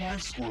stuff.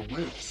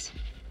 The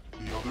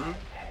other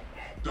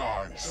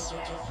dies.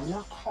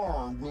 Your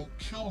car will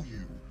kill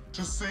you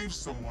to save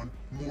someone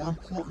more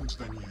important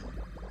than you.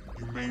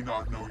 You may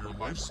not know your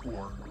life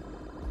score,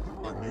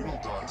 but Noodle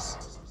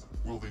does.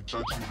 Will they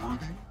judge you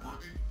worthy?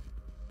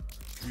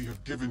 We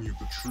have given you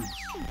the truth.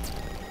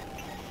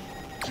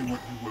 Do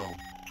what you will.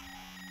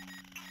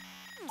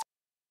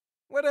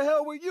 Where the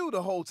hell were you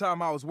the whole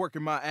time I was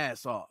working my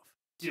ass off?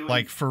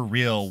 Like, for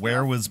real,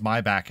 where was my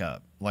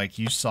backup? Like,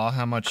 you saw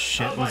how much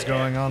shit was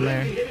going on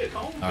there?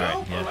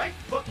 Alright, yeah. Alright,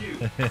 fuck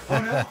you.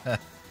 Oh no.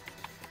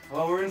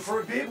 Oh, we're in for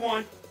a big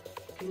one.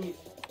 Can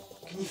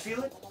you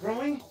feel it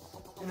growing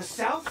in the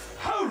south?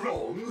 How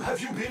long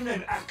have you been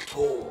an actor?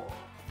 Oh,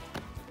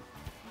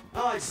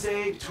 I'd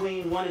say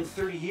between 1 and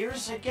 30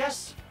 years, I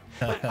guess.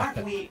 But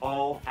aren't we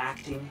all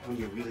acting when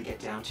you really get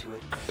down to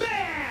it?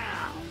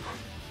 Bam!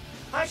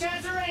 High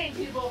chance of rain,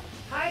 people.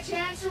 High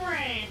chance of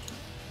rain.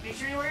 Make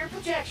sure you wear your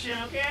protection,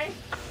 okay?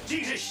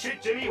 Jesus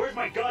shit, Jimmy, where's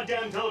my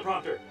goddamn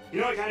teleprompter?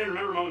 You know I can't even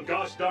remember my own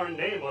gosh darn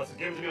name unless it's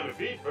given to me on a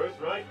feed first,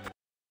 right?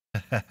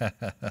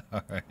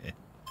 Alright.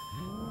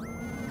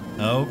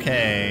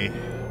 Okay.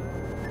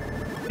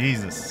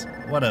 Jesus,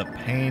 what a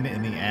pain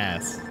in the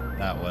ass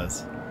that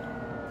was.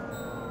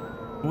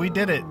 We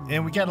did it,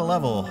 and we got a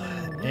level.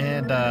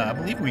 And I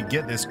believe we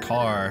get this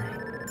car.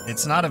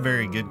 It's not a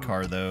very good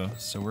car though,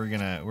 so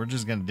we're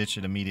just gonna ditch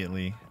it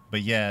immediately.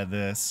 But yeah,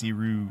 the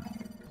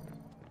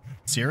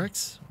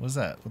Cyrix? What's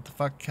that? What the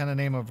fuck kind of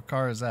name of a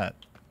car is that?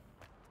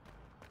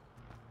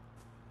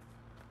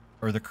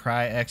 Or the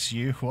Cry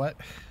XU? What?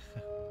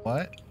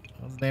 What?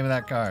 What's the name of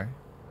that car?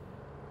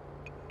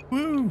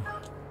 Woo!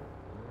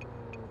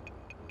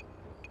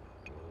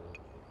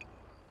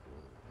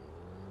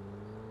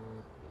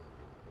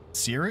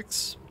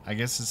 Cyrix? I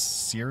guess it's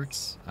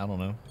Cyrix. I don't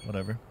know.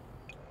 Whatever.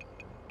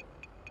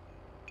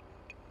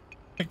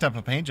 Picked up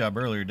a paint job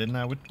earlier, didn't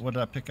I? What did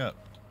I pick up?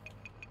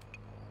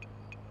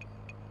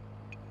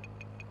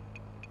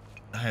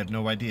 I had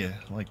no idea.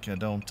 Like, I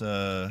don't,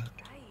 I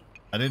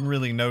didn't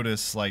really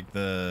notice, like,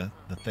 the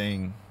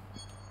thing.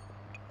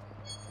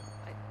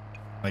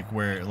 Like,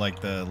 where, like,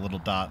 the little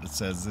dot that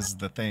says, this is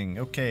the thing.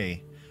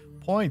 Okay.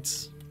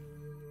 Points.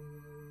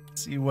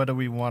 Let's see, what do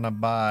we want to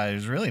buy?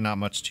 There's really not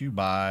much to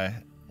buy.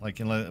 Like,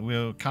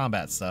 we'll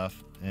combat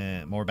stuff.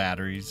 And more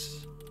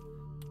batteries.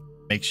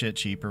 Make shit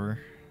cheaper.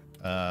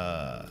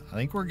 I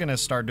think we're gonna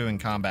start doing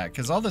combat,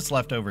 because all that's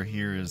left over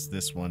here is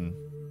this one.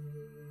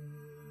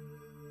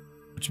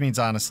 Which means,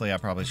 honestly, I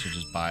probably should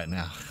just buy it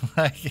now.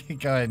 Like,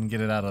 go ahead and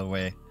get it out of the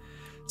way.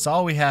 So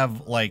all we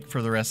have, like,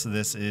 for the rest of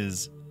this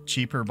is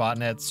cheaper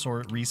botnet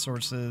sort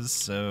resources.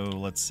 So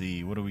let's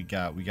see, what do we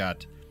got? We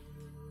got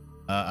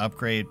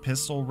upgrade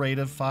pistol rate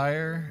of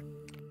fire,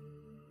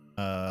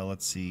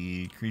 Let's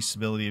see. Increase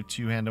stability of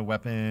two-handed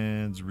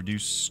weapons.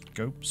 Reduce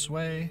scope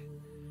sway.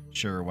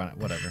 Sure,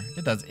 whatever.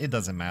 It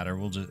doesn't matter.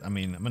 We'll just. I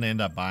mean, I'm gonna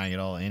end up buying it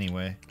all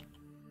anyway.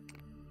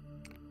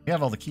 We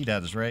have all the key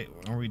data, right?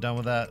 Are we done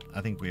with that?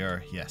 I think we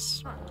are.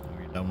 Yes,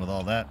 we're done with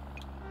all that.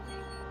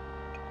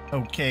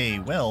 Okay,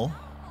 well.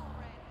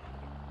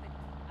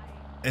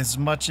 As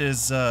much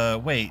as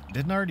wait,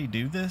 didn't I already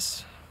do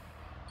this?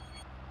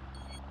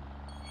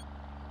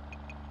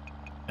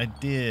 I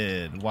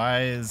did.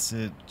 Why is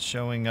it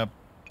showing up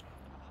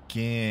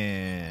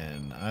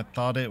again? I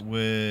thought it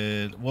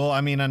would. Well,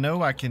 I mean, I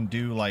know I can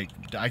do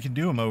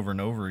them over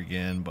and over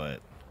again,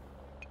 but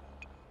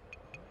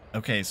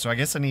okay, so I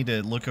guess I need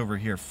to look over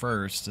here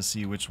first to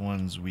see which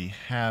ones we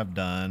have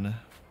done.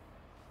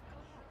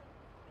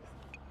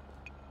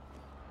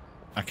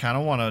 I kind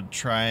of want to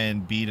try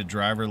and beat a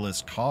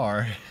driverless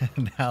car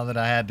now that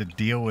I had to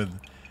deal with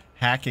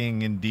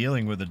hacking and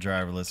dealing with a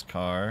driverless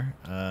car.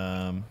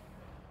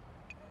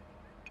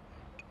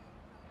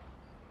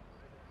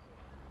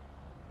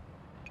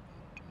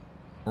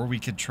 Or we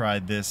could try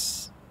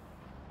this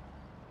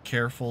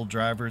careful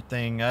driver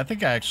thing. I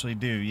think I actually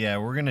do. Yeah,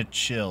 we're going to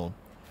chill.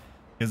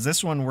 Because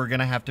this one we're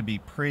going to have to be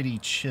pretty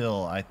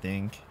chill, I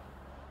think.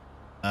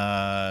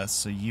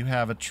 So you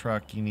have a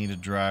truck, you need a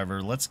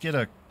driver. Let's get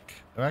a...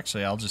 Oh,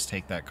 actually, I'll just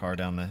take that car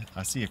down the...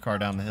 I see a car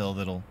down the hill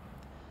it'll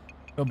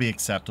be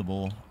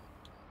acceptable.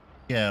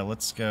 Yeah,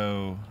 let's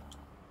go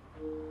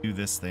do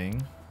this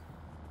thing.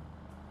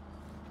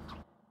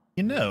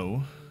 You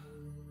know...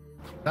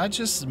 I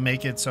just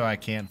make it so I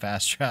can't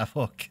fast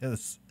travel,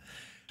 because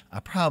I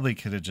probably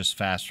could have just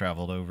fast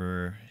traveled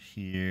over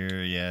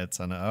here. Yeah, it's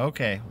on a...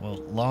 Okay, well,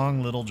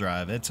 long little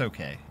drive. It's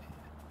okay.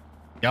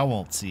 Y'all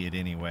won't see it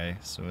anyway,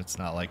 so it's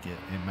not like it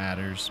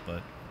matters,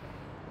 but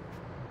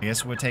I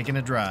guess we're taking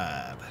a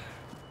drive.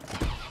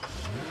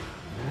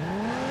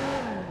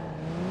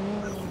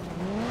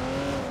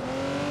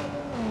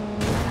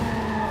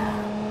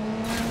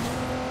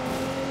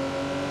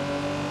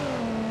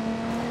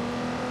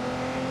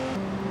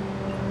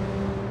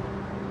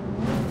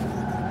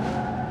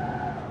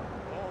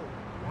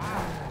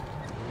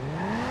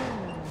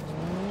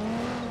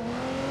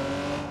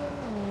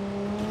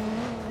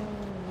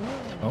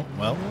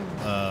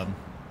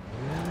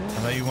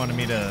 I thought you wanted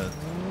me to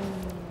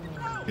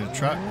get a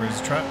truck. Where's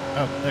the truck?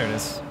 Oh, there it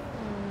is.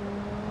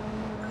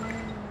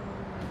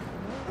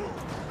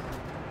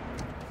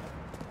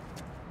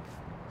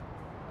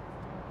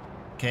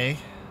 Okay.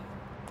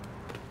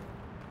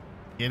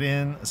 Get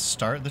in,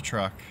 start the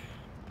truck.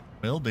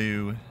 Will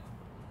do.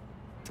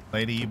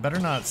 Lady, you better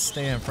not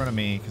stay in front of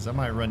me, because I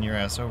might run your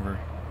ass over.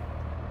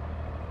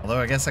 Although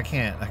I guess I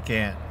can't,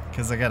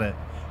 because I got a...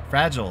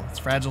 Fragile. It's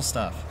fragile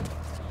stuff.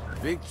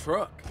 Big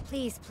truck.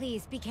 Please,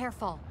 please, be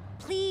careful.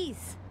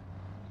 Please.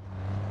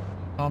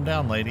 Calm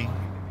down, lady.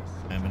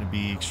 I'm going to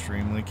be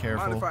extremely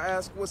careful. Mind if I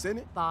ask what's in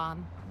it?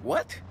 Bomb.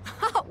 What?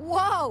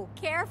 Whoa,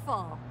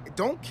 careful.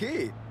 Don't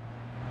kid.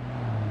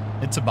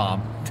 It's a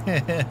bomb.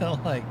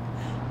 Like,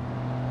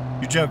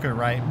 you're joking,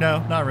 right?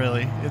 No, not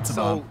really. It's a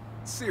bomb.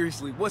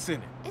 Seriously, what's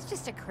in it? It's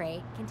just a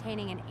crate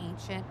containing an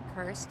ancient,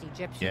 cursed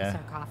Egyptian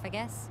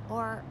sarcophagus.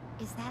 Or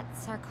is that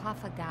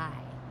sarcophagi?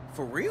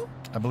 For real?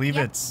 I believe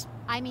it's...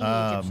 I mean,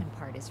 the Egyptian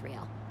part is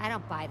real. I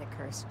don't buy the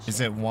cursed shit. Is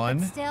it one?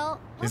 But still,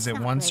 is it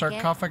one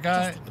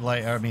sarcophagi?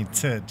 Like, I mean,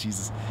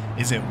 Jesus.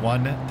 Is it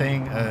one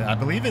thing? I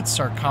believe it's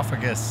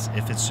sarcophagus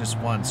if it's just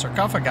one.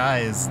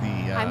 Sarcophagi is the...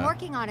 I'm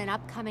working on an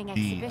upcoming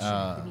exhibition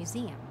at the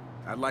museum.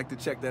 I'd like to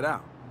check that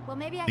out. Well,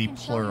 maybe I can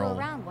show you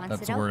around once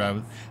That's it the word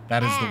opens.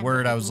 that is the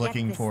word I was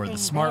looking for. The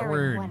smart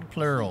word,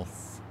 plural.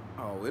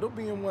 Oh, it'll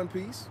be in one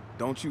piece.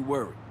 Don't you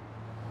worry.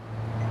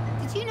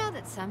 Did you know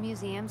that some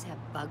museums have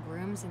bug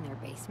rooms in their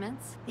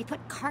basements? They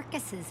put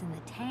carcasses in the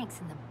tanks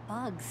and the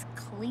bugs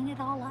clean it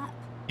all up.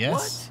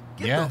 Yes.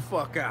 What? Get the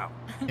fuck out.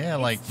 Yeah,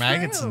 like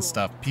maggots and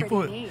stuff.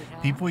 People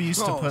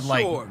used to put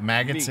like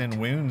maggots in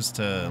wounds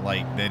to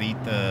that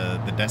eat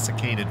the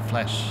desiccated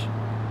flesh.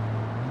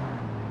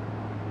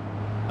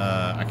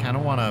 I kind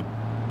of want to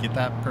get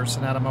that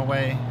person out of my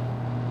way.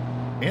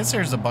 I guess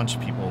there's a bunch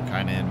of people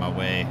kind of in my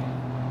way.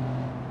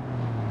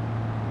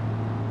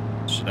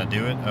 Should I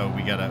do it? Oh,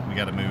 we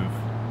gotta move.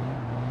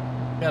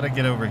 Gotta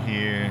get over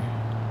here.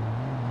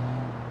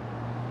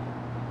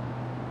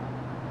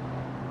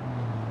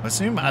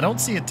 I don't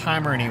see a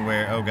timer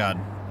anywhere. Oh god.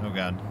 Oh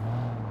god.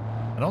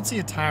 I don't see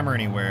a timer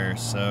anywhere,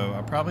 so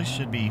I probably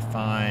should be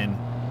fine.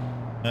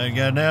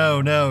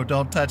 No,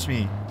 don't touch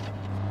me.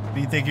 What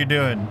do you think you're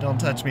doing? Don't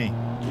touch me.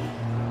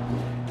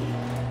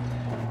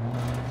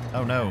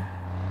 Oh no.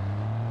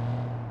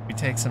 We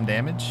take some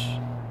damage?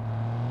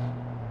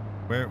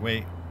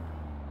 Wait.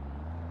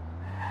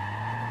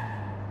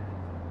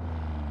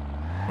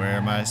 Where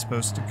am I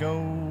supposed to go?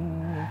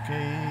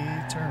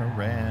 Okay, turn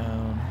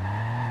around.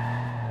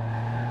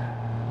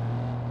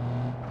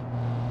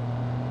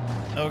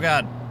 Oh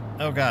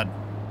god.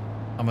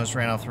 Almost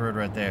ran off the road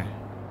right there.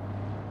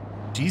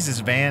 Jesus,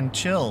 van,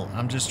 chill.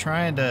 I'm just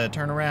trying to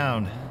turn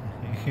around.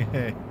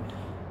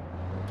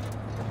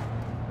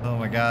 Oh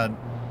my god.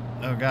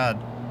 Oh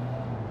god.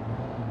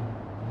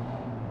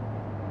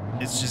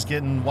 It's just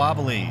getting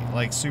wobbly,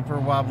 like super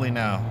wobbly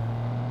now.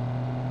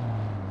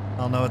 I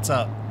don't know what's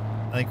up.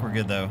 I think we're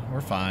good though. We're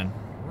fine.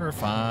 We're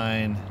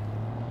fine.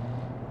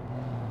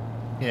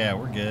 Yeah,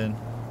 we're good.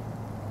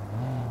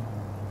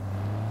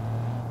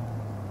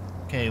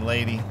 Okay,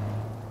 lady.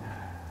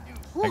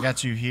 I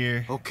got you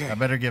here. Okay. I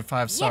better get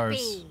 5 stars.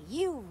 Yippee,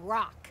 you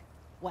rock.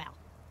 Well,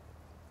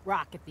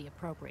 rock at the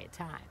appropriate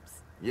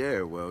times.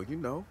 Yeah, well, you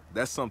know,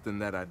 that's something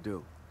that I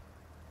do.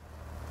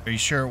 Are you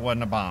sure it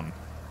wasn't a bomb?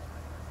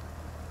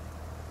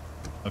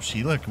 Oh,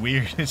 she looked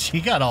weird. She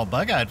got all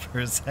bug-eyed for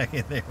a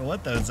second there.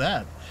 What was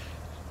that?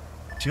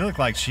 She looked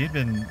like she'd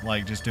been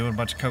like just doing a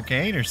bunch of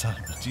cocaine or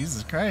something.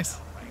 Jesus Christ.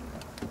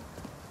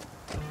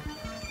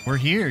 We're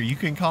here. You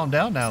can calm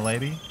down now,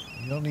 lady.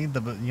 You don't need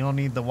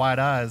the wide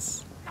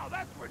eyes.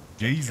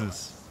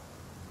 Jesus.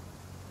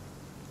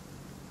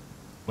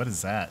 What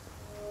is that?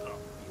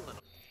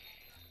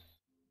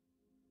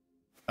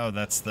 Oh,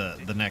 that's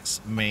the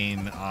next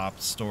main op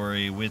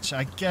story, which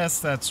I guess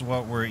that's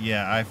what we're,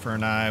 yeah, eye for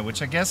an eye,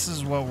 which I guess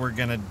is what we're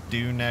gonna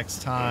do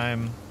next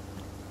time.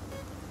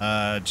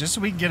 Just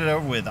so we can get it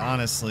over with,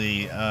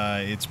 honestly.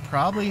 It's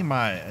probably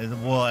my,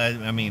 well,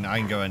 I mean, I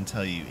can go ahead and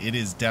tell you, it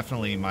is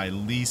definitely my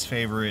least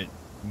favorite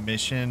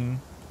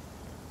mission.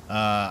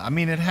 I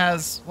mean, it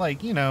has,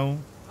 like, you know,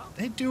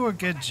 they do a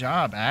good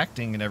job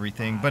acting and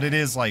everything, but it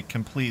is, like,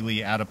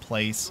 completely out of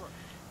place.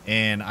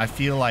 And I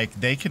feel like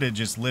they could have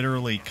just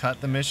literally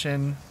cut the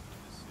mission,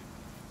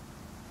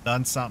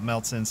 done something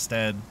else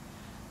instead,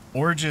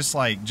 or just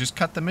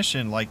cut the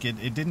mission. Like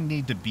it didn't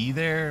need to be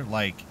there.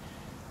 Like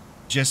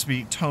just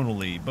be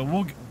tonally. But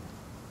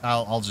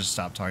I'll just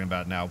stop talking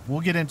about it now. We'll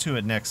get into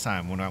it next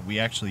time when we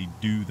actually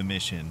do the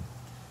mission,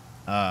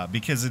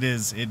 because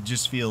it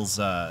just feels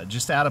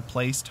just out of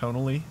place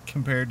tonally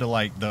compared to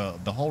like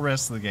the whole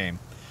rest of the game.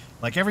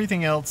 Like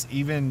everything else,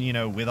 even you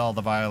know with all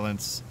the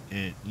violence,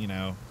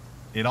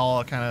 it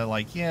all kind of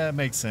like, yeah, it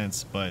makes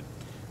sense, but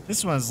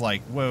this one's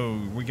like, whoa,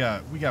 we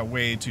got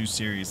way too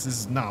serious. This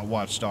is not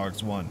Watch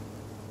Dogs 1.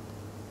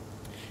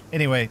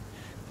 Anyway,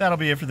 that'll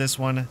be it for this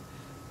one.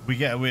 We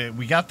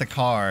got the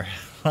car.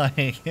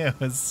 Like, it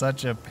was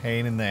such a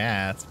pain in the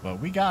ass,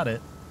 but we got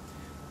it.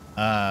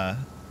 Yeah,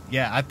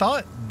 I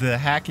thought the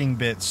hacking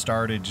bit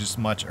started just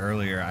much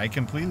earlier. I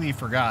completely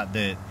forgot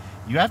that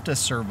you have to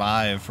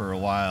survive for a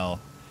while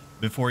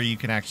before you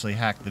can actually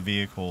hack the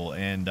vehicle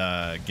and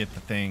get the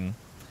thing.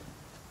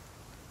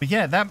 But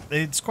yeah,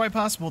 it's quite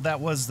possible that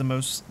was the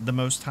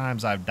most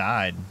times I've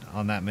died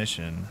on that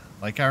mission.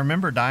 Like I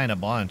remember dying a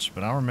bunch,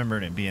 but I don't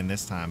remember it being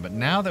this time. But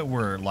now that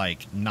we're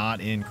like not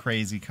in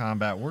crazy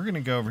combat, we're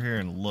gonna go over here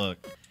and look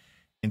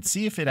and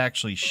see if it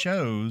actually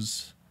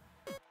shows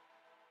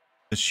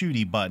the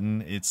shooty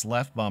button. It's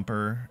left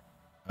bumper.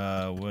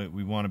 What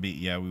we want to be?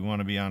 Yeah, we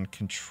want to be on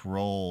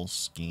control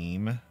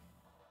scheme.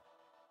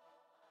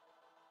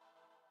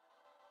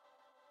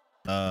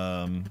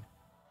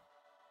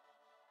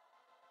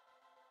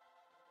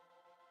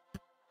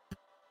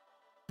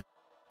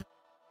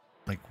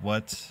 Like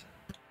what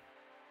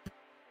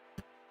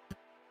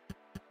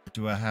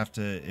do I have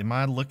to, am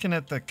I looking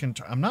at the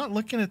I'm not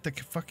looking at the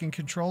fucking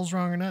controls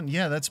wrong or nothing.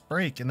 Yeah, that's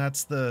brake and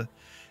that's the,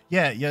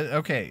 yeah,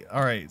 okay.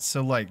 All right.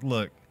 So like,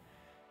 look,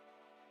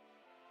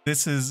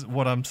 this is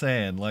what I'm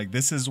saying. Like,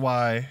 this is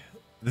why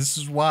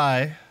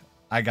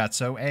I got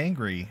so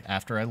angry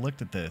after I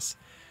looked at this.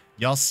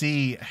 Y'all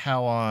see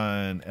how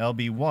on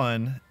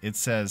LB1, it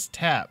says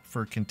tap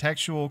for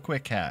contextual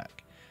quick hack.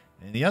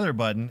 And the other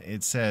button,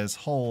 it says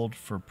hold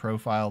for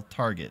profile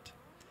target.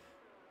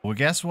 Well,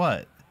 guess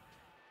what?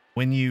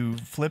 When you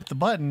flip the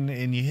button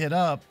and you hit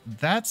up,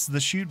 that's the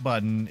shoot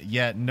button,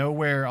 yet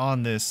nowhere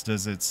on this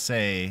does it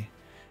say.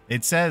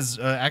 It says,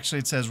 actually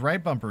it says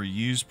right bumper,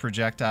 use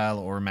projectile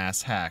or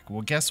mass hack.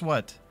 Well, guess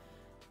what?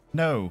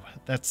 No,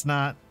 that's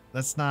how,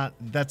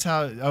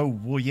 oh,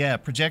 well, yeah,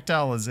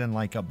 projectile is in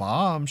like a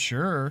bomb,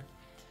 sure.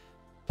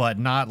 But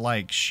not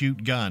like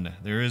shoot gun.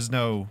 There is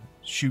no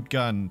shoot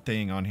gun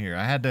thing on here.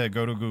 I had to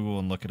go to Google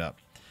and look it up.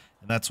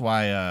 And that's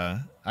why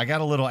I got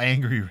a little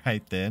angry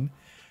right then,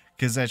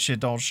 because that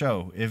shit don't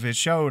show. If it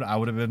showed, I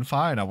would have been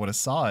fine. I would have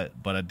saw it,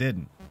 but I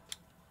didn't.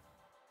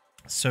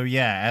 So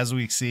yeah, as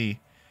we see,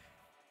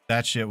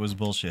 that shit was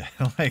bullshit.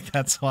 Like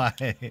that's why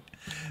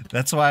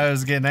I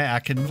was getting, I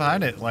couldn't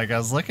find it. Like I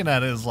was looking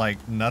at it, it was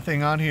like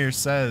nothing on here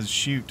says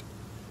shoot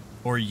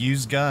or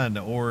use gun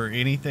or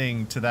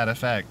anything to that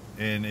effect,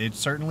 and it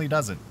certainly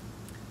doesn't.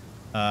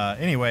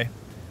 Anyway.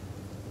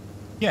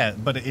 Yeah,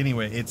 but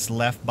anyway, it's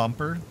left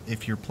bumper.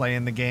 If you're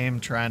playing the game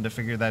trying to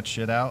figure that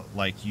shit out,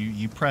 like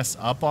you press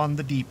up on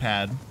the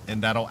D-pad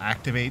and that'll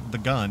activate the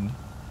gun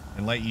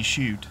and let you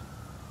shoot.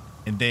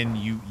 And then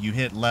you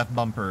hit left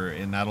bumper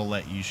and that'll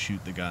let you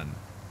shoot the gun.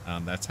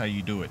 That's how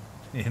you do it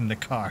in the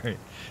car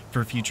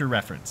for future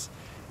reference.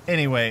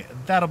 Anyway,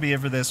 that'll be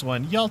it for this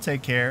one. Y'all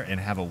take care and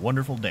have a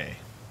wonderful day.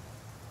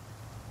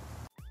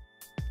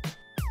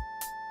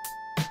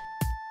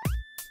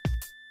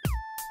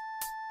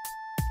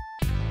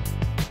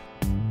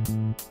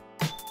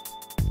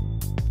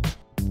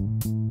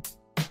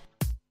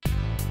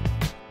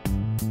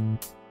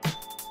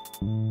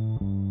 you